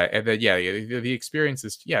 And then, yeah, the experience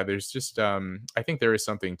is, yeah, there's just, I think there is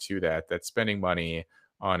something to that spending money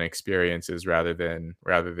on experiences rather than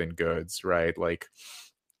goods, right? Like,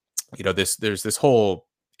 there's this whole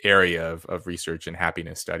area of research and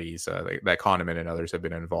happiness studies, that Kahneman and others have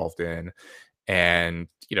been involved in. And,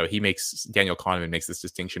 Daniel Kahneman makes this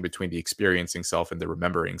distinction between the experiencing self and the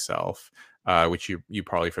remembering self, which you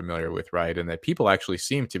probably familiar with, right? And that people actually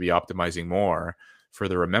seem to be optimizing more for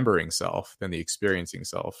the remembering self than the experiencing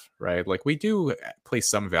self, right? Like, we do place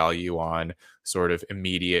some value on sort of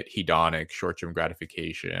immediate hedonic short-term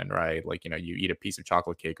gratification, right? Like, you eat a piece of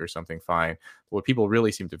chocolate cake or something, fine. But what people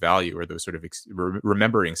really seem to value are those sort of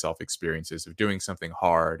remembering self experiences of doing something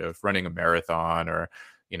hard, of running a marathon, or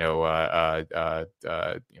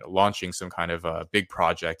launching some kind of a big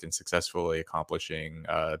project and successfully accomplishing,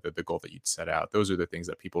 the goal that you'd set out. Those are the things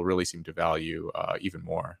that people really seem to value, even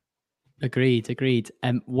more. Agreed.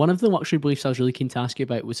 One of the luxury beliefs I was really keen to ask you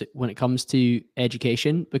about was when it comes to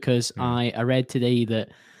education, because Mm, I read today that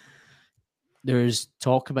there's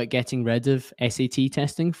talk about getting rid of SAT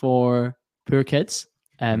testing for poor kids.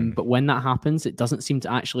 mm. But when that happens, it doesn't seem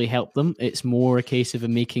to actually help them. It's more a case of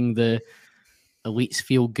making the elites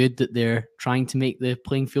feel good that they're trying to make the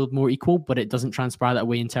playing field more equal, but it doesn't transpire that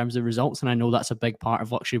way in terms of results. And I know that's a big part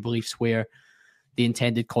of luxury beliefs, where the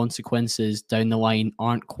intended consequences down the line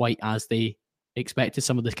aren't quite as they expected.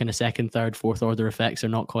 Some of the kind of second, third, fourth order effects are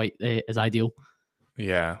not quite as ideal.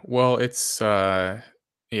 Yeah. Well,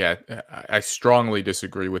 yeah, I strongly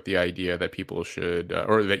disagree with the idea that people should,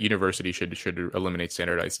 or that university should eliminate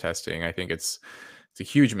standardized testing. I think it's a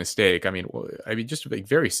huge mistake. I mean, just, like,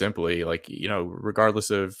 very simply, like, regardless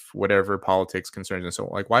of whatever politics concerns and so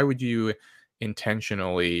on, like, why would you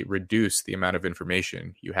intentionally reduce the amount of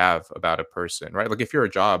information you have about a person, right? Like, if you're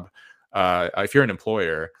an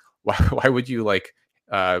employer, why would you,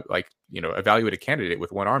 evaluate a candidate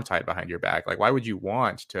with one arm tied behind your back? Like, why would you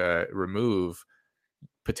want to remove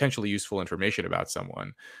potentially useful information about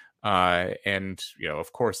someone? And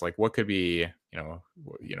of course, like what could be,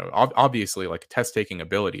 obviously, like test taking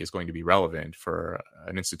ability is going to be relevant for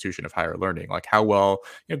an institution of higher learning. Like how well,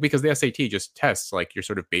 because the SAT just tests like your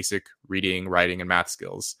sort of basic reading, writing, and math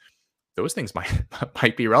skills. Those things might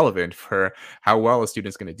might be relevant for how well a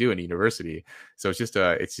student's going to do in a university. So it's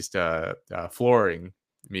just flooring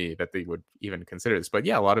me that they would even consider this. But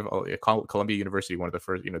yeah, a lot of Columbia University, one of the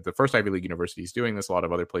first, the first Ivy League universities doing this. A lot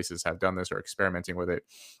of other places have done this or experimenting with it.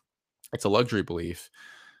 It's a luxury belief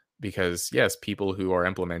because yes, people who are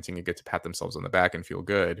implementing it get to pat themselves on the back and feel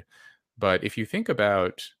good. But if you think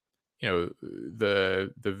about,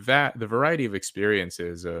 the variety of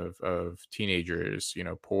experiences of teenagers,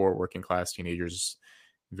 poor working class teenagers,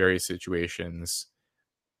 various situations,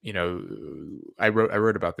 I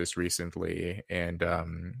wrote about this recently, and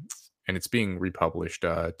it's being republished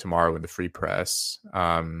tomorrow in the Free Press.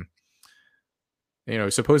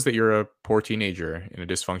 Suppose that you're a poor teenager in a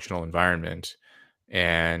dysfunctional environment,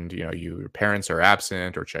 and your parents are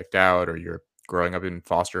absent or checked out, or you're growing up in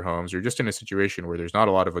foster homes. You're just in a situation where there's not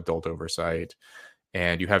a lot of adult oversight,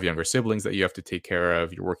 and you have younger siblings that you have to take care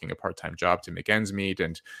of. You're working a part-time job to make ends meet,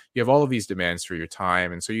 and you have all of these demands for your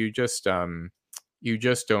time, and so you just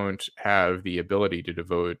don't have the ability to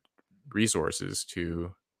devote resources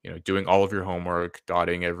to doing all of your homework,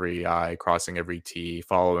 dotting every I, crossing every T,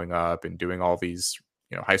 following up, and doing all these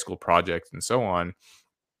high school projects and so on.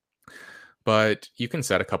 But you can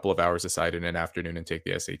set a couple of hours aside in an afternoon and take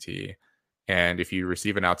the SAT. And if you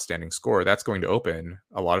receive an outstanding score, that's going to open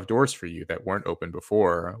a lot of doors for you that weren't open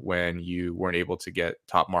before when you weren't able to get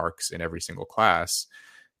top marks in every single class.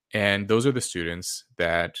 And those are the students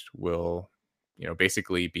that will,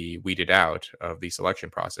 basically be weeded out of the selection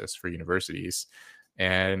process for universities.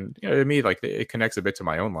 And to me, like it connects a bit to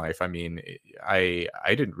my own life. I mean, I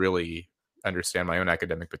didn't really understand my own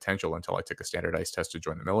academic potential until I took a standardized test to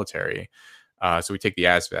join the military. So we take the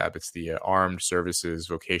ASVAB. It's the Armed Services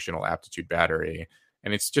Vocational Aptitude Battery,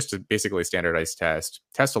 and it's just basically a standardized test.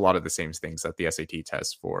 Test a lot of the same things that the SAT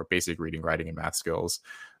tests for basic reading, writing, and math skills.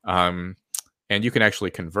 And you can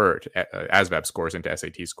actually convert ASVAB scores into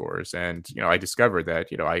SAT scores. And I discovered that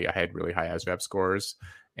I had really high ASVAB scores,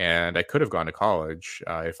 and I could have gone to college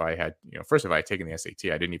if I had first, if I had taken the SAT.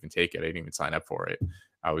 I didn't even take it. I didn't even sign up for it.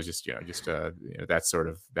 I was just that sort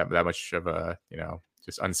of that much of a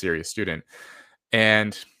just unserious student.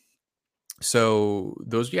 And so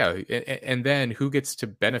those, yeah, and then who gets to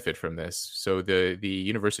benefit from this? So the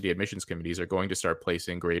university admissions committees are going to start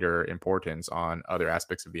placing greater importance on other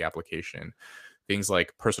aspects of the application, things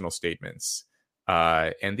like personal statements.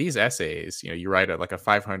 And these essays, you write like a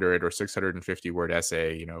 500 or 650 word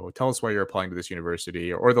essay, tell us why you're applying to this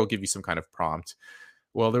university, or they'll give you some kind of prompt.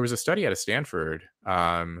 Well, there was a study out of Stanford,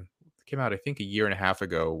 came out, I think, a year and a half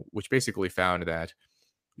ago, which basically found that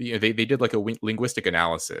they did like a linguistic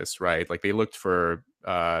analysis, right? Like they looked for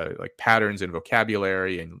like patterns in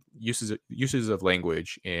vocabulary and uses of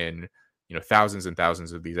language in thousands and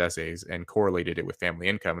thousands of these essays, and correlated it with family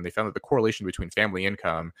income. And they found that the correlation between family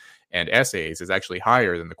income and essays is actually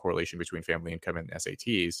higher than the correlation between family income and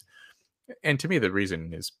SATs. And to me, the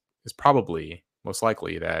reason is probably most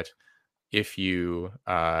likely that if you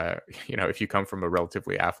if you come from a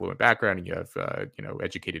relatively affluent background and you have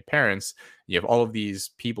educated parents, you have all of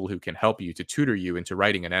these people who can help you to tutor you into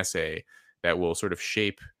writing an essay that will sort of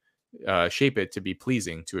shape it to be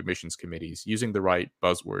pleasing to admissions committees using the right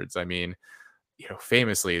buzzwords. I mean,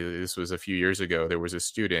 famously, this was a few years ago, there was a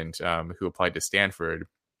student who applied to Stanford.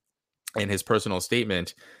 In his personal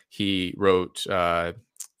statement, he wrote, I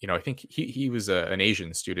think he was an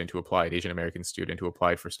Asian student who applied, Asian American student who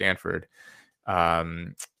applied for Stanford.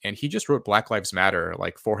 And he just wrote Black Lives Matter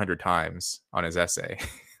like 400 times on his essay.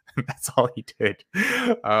 That's all he did.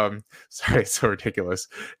 Sorry, it's so ridiculous.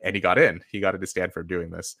 And he got in. He got into Stanford doing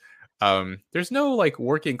this. There's no like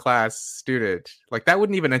working class student like that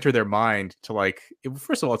wouldn't even enter their mind to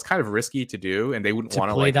first of all, it's kind of risky to do, and they wouldn't want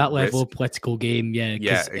to play like that level of political game.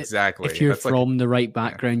 Yeah, exactly. If you're from the right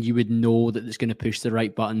background, you would know that it's going to push the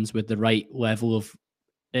right buttons with the right level of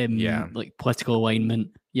like political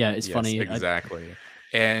alignment. Yeah, it's funny. Exactly.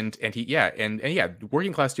 And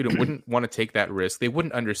working class student wouldn't want to take that risk. They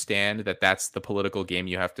wouldn't understand that that's the political game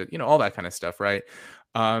you have to, all that kind of stuff, right?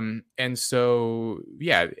 And so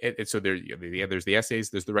so there's the essays,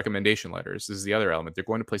 there's the recommendation letters. This is the other element. They're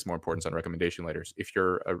going to place more importance on recommendation letters. If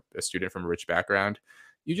you're a student from a rich background,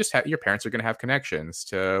 you just have your parents are going to have connections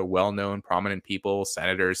to well-known, prominent people,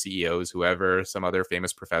 senators, CEOs, whoever, some other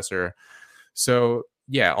famous professor. So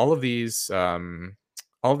yeah, all of these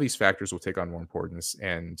factors will take on more importance,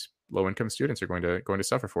 and low-income students are going to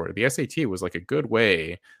suffer for it. The SAT was like a good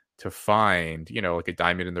way to find, like a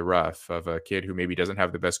diamond in the rough of a kid who maybe doesn't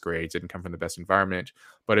have the best grades, didn't come from the best environment,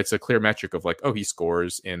 but it's a clear metric of like, oh, he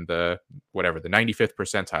scores in the whatever, the 95th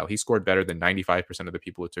percentile. He scored better than 95% of the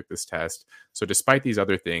people who took this test. So despite these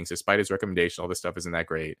other things, despite his recommendation, all this stuff isn't that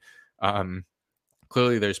great. Um,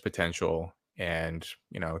 Clearly there's potential, and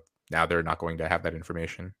now they're not going to have that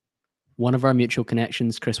information. One of our mutual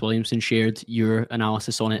connections, Chris Williamson, shared your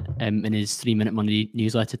analysis on it in his 3 Minute Monday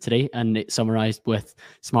newsletter today, and it summarized with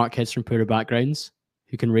smart kids from poorer backgrounds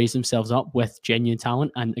who can raise themselves up with genuine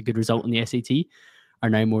talent and a good result in the SAT are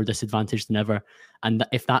now more disadvantaged than ever. And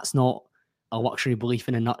if that's not a luxury belief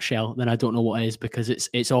in a nutshell, then I don't know what is, because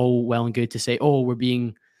it's all well and good to say, oh, we're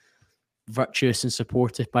being virtuous and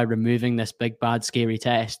supportive by removing this big, bad, scary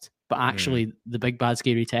test. But actually, the big, bad,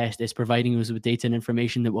 scary test is providing us with data and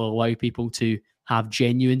information that will allow people to have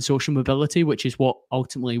genuine social mobility, which is what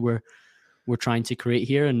ultimately we're trying to create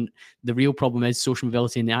here. And the real problem is social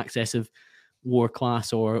mobility and the access of lower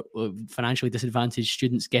class or financially disadvantaged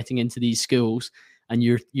students getting into these schools, and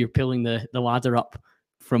you're pulling the ladder up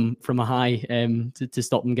from a high to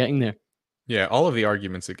stop them getting there. Yeah, all of the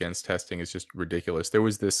arguments against testing is just ridiculous. There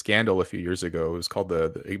was this scandal a few years ago. It was called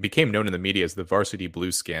it became known in the media as the Varsity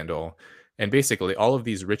Blues scandal. And basically, all of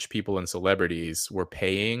these rich people and celebrities were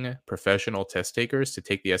paying professional test takers to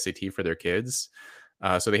take the SAT for their kids.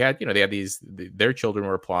 So they had their children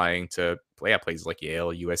were applying to places like Yale,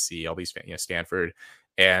 USC, all these, Stanford,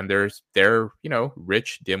 and they're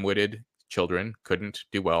rich, dim-witted children couldn't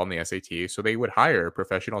do well in the SAT, so they would hire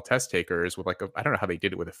professional test takers with I don't know how they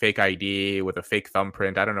did it, with a fake ID, with a fake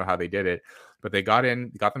thumbprint. I don't know how they did it, but they got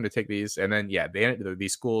them to take these, and then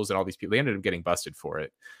these schools and all these people, they ended up getting busted for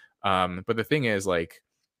it. But the thing is, like,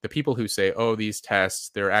 the people who say, oh, these tests,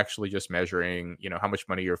 they're actually just measuring, how much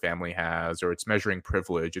money your family has, or it's measuring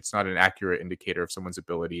privilege. It's not an accurate indicator of someone's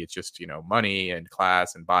ability. It's just, money and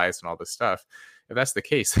class and bias and all this stuff. If that's the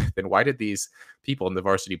case, then why did these people in the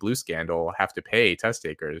Varsity Blue scandal have to pay test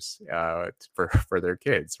takers for their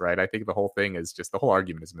kids, right? I think the whole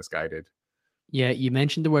argument is misguided. Yeah, you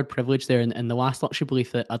mentioned the word privilege there, and the last luxury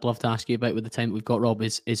belief that I'd love to ask you about with the time that we've got, Rob,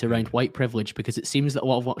 is around white privilege, because it seems that a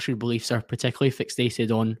lot of luxury beliefs are particularly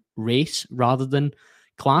fixated on race rather than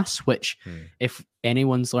class, which if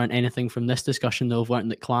anyone's learned anything from this discussion, they'll have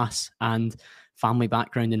learned that class and family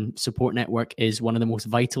background and support network is one of the most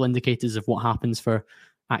vital indicators of what happens for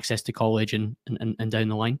access to college and down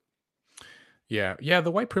the line. Yeah. The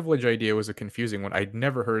white privilege idea was a confusing one. I'd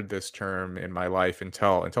never heard this term in my life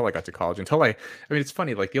until I got to college. I mean, it's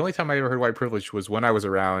funny. Like, the only time I ever heard white privilege was when I was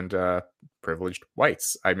around privileged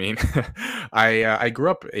whites. I mean, I grew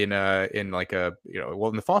up in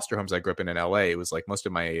the foster homes I grew up in LA. It was like most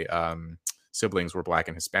of my siblings were Black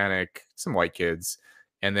and Hispanic, some white kids.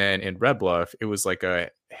 And then in Red Bluff, it was like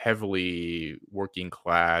a heavily working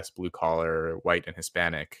class, blue collar, white and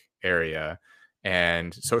Hispanic area.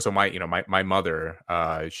 And so my mother,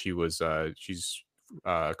 she's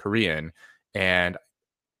Korean, and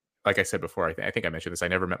like I said before, I think I mentioned this. I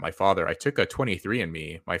never met my father. I took a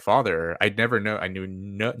 23andMe. My father, I knew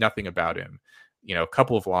nothing about him. A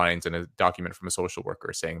couple of lines in a document from a social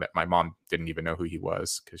worker saying that my mom didn't even know who he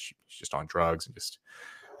was because she's just on drugs, and just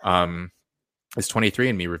this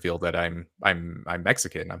 23andMe revealed that I'm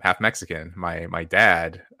Mexican. I'm half Mexican. My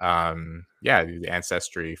dad, the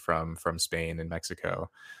ancestry from Spain and Mexico,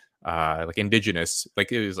 like indigenous, like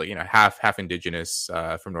it was like half indigenous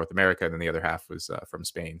from North America, and then the other half was from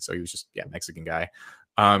Spain. So he was just Mexican guy.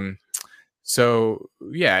 So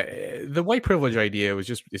the white privilege idea it's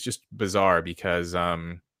just bizarre because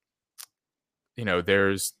there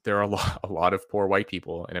are a lot of poor white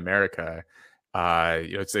people in America.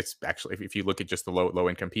 It's actually, if you look at just the low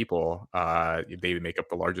income people, they make up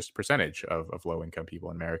the largest percentage of low income people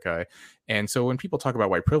in America. And so when people talk about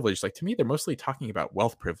white privilege, like, to me, they're mostly talking about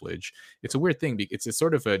wealth privilege. It's a weird thing. It's a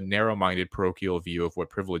sort of a narrow minded parochial view of what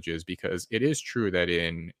privilege is, because it is true that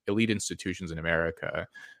in elite institutions in America,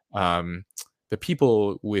 the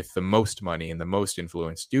people with the most money and the most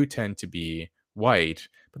influence do tend to be white,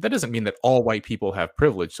 but that doesn't mean that all white people have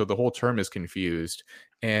privilege. So the whole term is confused.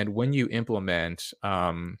 And when you implement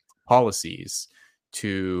policies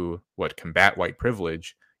to combat white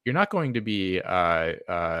privilege, you're not going to be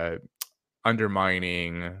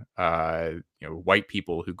undermining white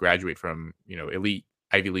people who graduate from elite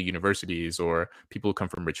Ivy League universities or people who come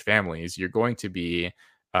from rich families. You're going to be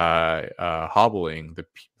hobbling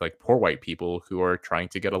like poor white people who are trying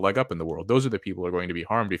to get a leg up in the world. Those are the people who are going to be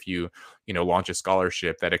harmed if you, launch a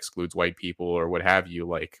scholarship that excludes white people or what have you.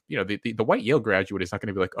 Like, the white Yale graduate is not going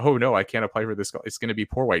to be like, oh no, I can't apply for this. It's going to be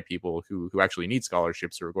poor white people who actually need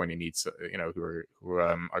scholarships, who are going to need, who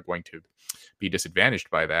are going to be disadvantaged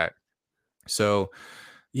by that. So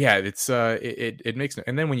yeah, it makes,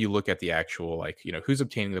 and then when you look at the actual, like, who's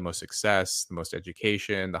obtaining the most success, the most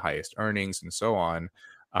education, the highest earnings, and so on,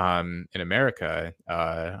 in America,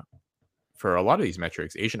 for a lot of these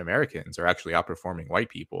metrics, Asian Americans are actually outperforming white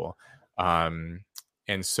people. Um,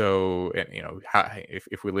 and so, and,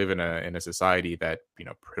 if we live in a society that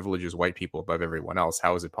privileges white people above everyone else,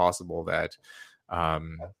 how is it possible that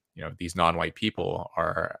um, these non-white people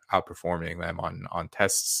are outperforming them on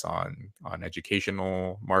tests, on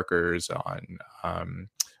educational markers, on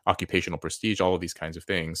occupational prestige, all of these kinds of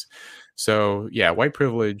things. So yeah, white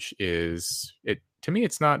privilege is, it to me,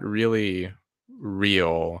 it's not really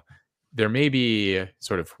real. There may be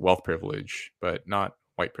sort of wealth privilege, but not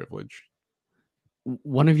white privilege.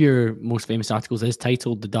 One of your most famous articles is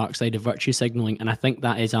titled "The Dark Side of Virtue Signaling," and I think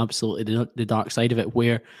that is absolutely the dark side of it,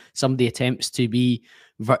 where somebody attempts to be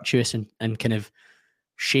virtuous and kind of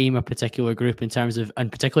shame a particular group in terms of,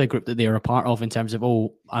 and particularly a group that they are a part of, in terms of,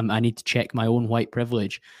 oh, I need to check my own white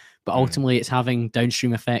privilege. But Mm. ultimately, it's having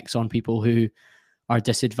downstream effects on people who are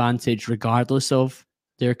disadvantaged regardless of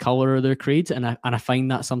their color or their creed. And I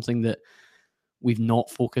find that something that we've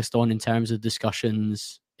not focused on in terms of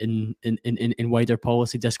discussions in wider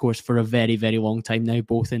policy discourse for a very, very long time now,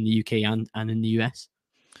 both in the UK and in the US.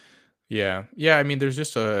 Yeah, yeah. I mean, there's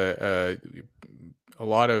just a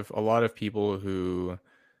lot of people who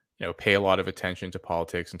pay a lot of attention to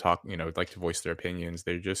politics and talk, like to voice their opinions.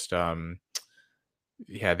 They're just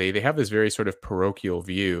yeah, they have this very sort of parochial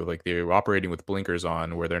view, like they're operating with blinkers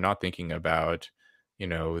on, where they're not thinking about,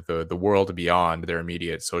 the world beyond their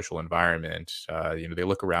immediate social environment. They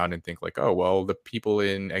look around and think like, oh well, the people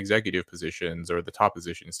in executive positions or the top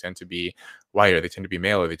positions tend to be white, or they tend to be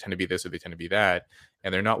male, or they tend to be this, or they tend to be that,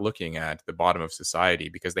 and they're not looking at the bottom of society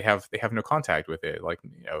because they have no contact with it. Like,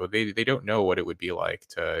 they don't know what it would be like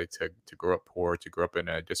to grow up poor, to grow up in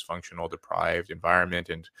a dysfunctional, deprived environment,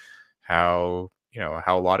 and how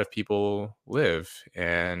a lot of people live.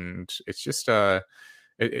 And it's just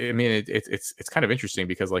I mean, it's kind of interesting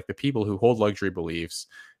because, like, the people who hold luxury beliefs,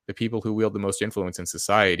 the people who wield the most influence in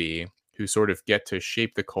society, who sort of get to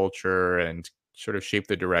shape the culture and sort of shape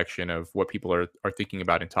the direction of what people are thinking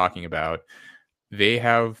about and talking about, they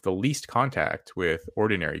have the least contact with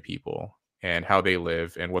ordinary people and how they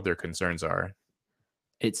live and what their concerns are.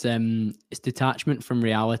 It's detachment from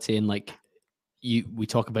reality, and like, we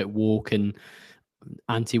talk about woke and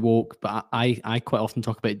anti woke, but I quite often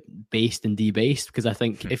talk about based and debased, because I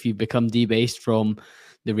think if you become debased from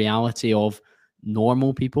the reality of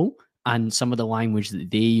normal people and some of the language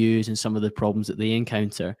that they use and some of the problems that they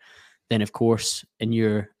encounter, then of course in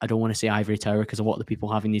your, I don't want to say ivory tower, because a lot of the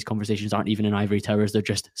people having these conversations aren't even in ivory towers. They're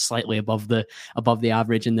just slightly above the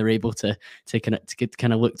average, and they're able to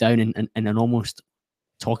kind of look down and almost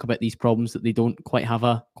talk about these problems that they don't quite have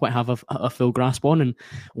a full grasp on. And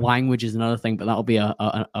language is another thing, but that'll be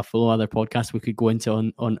a full other podcast we could go into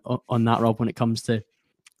on that, Rob, when it comes to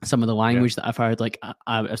some of the Yeah. language that I've heard. Like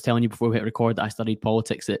I was telling you before we hit record that I studied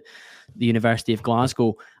politics at the University of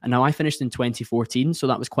Glasgow, and now I finished in 2014, so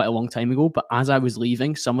that was quite a long time ago. But as I was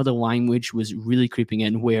leaving, some of the language was really creeping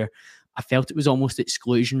in, where I felt it was almost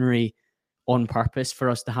exclusionary on purpose for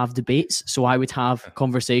us to have debates. So I would have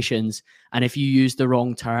conversations, and if you use the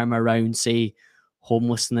wrong term around, say,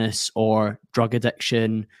 homelessness or drug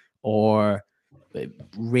addiction or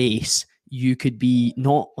race, you could be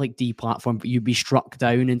not like deplatformed, but you'd be struck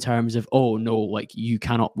down in terms of, oh no, like we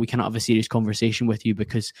cannot have a serious conversation with you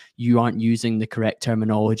because you aren't using the correct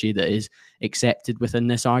terminology that is accepted within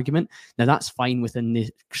this argument. Now that's fine within the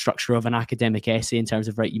structure of an academic essay in terms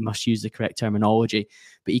of, right, you must use the correct terminology,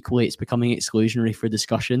 but equally it's becoming exclusionary for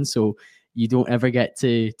discussion. So you don't ever get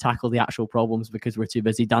to tackle the actual problems because we're too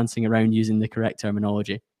busy dancing around using the correct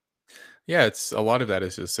terminology. Yeah, it's a lot of that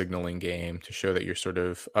is a signaling game to show that you're sort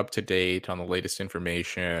of up to date on the latest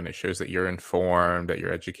information. It shows that you're informed, that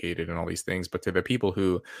you're educated, and all these things. But to the people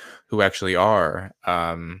who actually are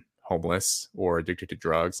homeless or addicted to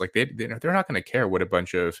drugs, like they're not going to care what a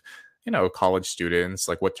bunch of college students,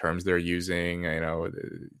 like what terms they're using.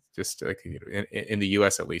 Just like in the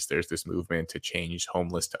U.S. at least, there's this movement to change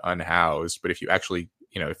homeless to unhoused. But if you actually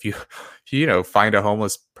if you find a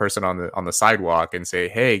homeless person on the sidewalk and say,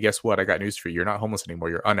 hey, guess what, I got news for you, you're not homeless anymore,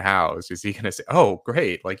 you're unhoused, is he going to say, oh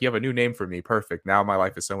great, like you have a new name for me, perfect, now my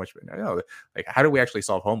life is so much better? No, like how do we actually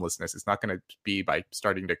solve homelessness? It's not going to be by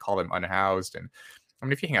starting to call them unhoused. And I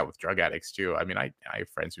mean, if you hang out with drug addicts too, I mean, I have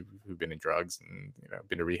friends who've been in drugs and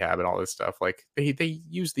been to rehab and all this stuff. Like they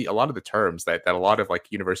use a lot of the terms that a lot of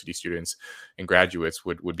like university students and graduates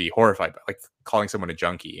would be horrified by, like calling someone a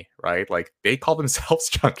junkie, right? Like they call themselves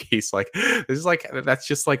junkies. Like this is like, that's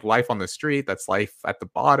just like life on the street. That's life at the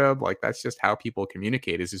bottom. Like that's just how people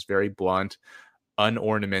communicate, is this very blunt,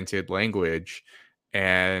 unornamented language.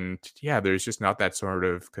 And yeah, there's just not that sort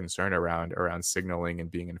of concern around signaling and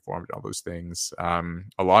being informed and all those things.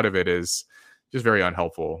 A lot of it is just very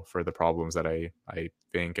unhelpful for the problems that I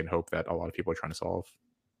think and hope that a lot of people are trying to solve.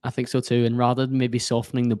 I think so too. And rather than maybe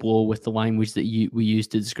softening the blow with the language that we use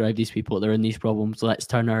to describe these people that are in these problems, let's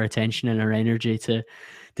turn our attention and our energy to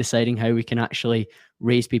deciding how we can actually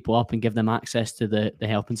raise people up and give them access to the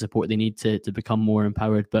help and support they need to become more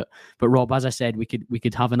empowered. But Rob, as I said, we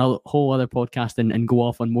could have another whole other podcast and go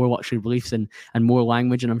off on more luxury beliefs and more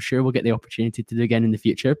language, and I'm sure we'll get the opportunity to do again in the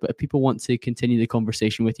future. But if people want to continue the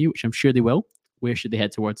conversation with you, which I'm sure they will, where should they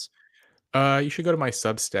head towards? You should go to my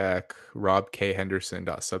Substack,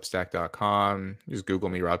 robkhenderson.substack.com. Just Google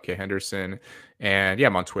me, Rob K. Henderson. And yeah,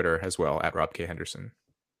 I'm on Twitter as well, at Rob K. Henderson.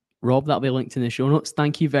 Rob, that'll be linked in the show notes.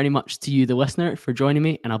 Thank you very much to you, the listener, for joining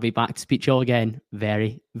me, and I'll be back to speak to you all again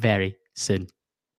very, very soon.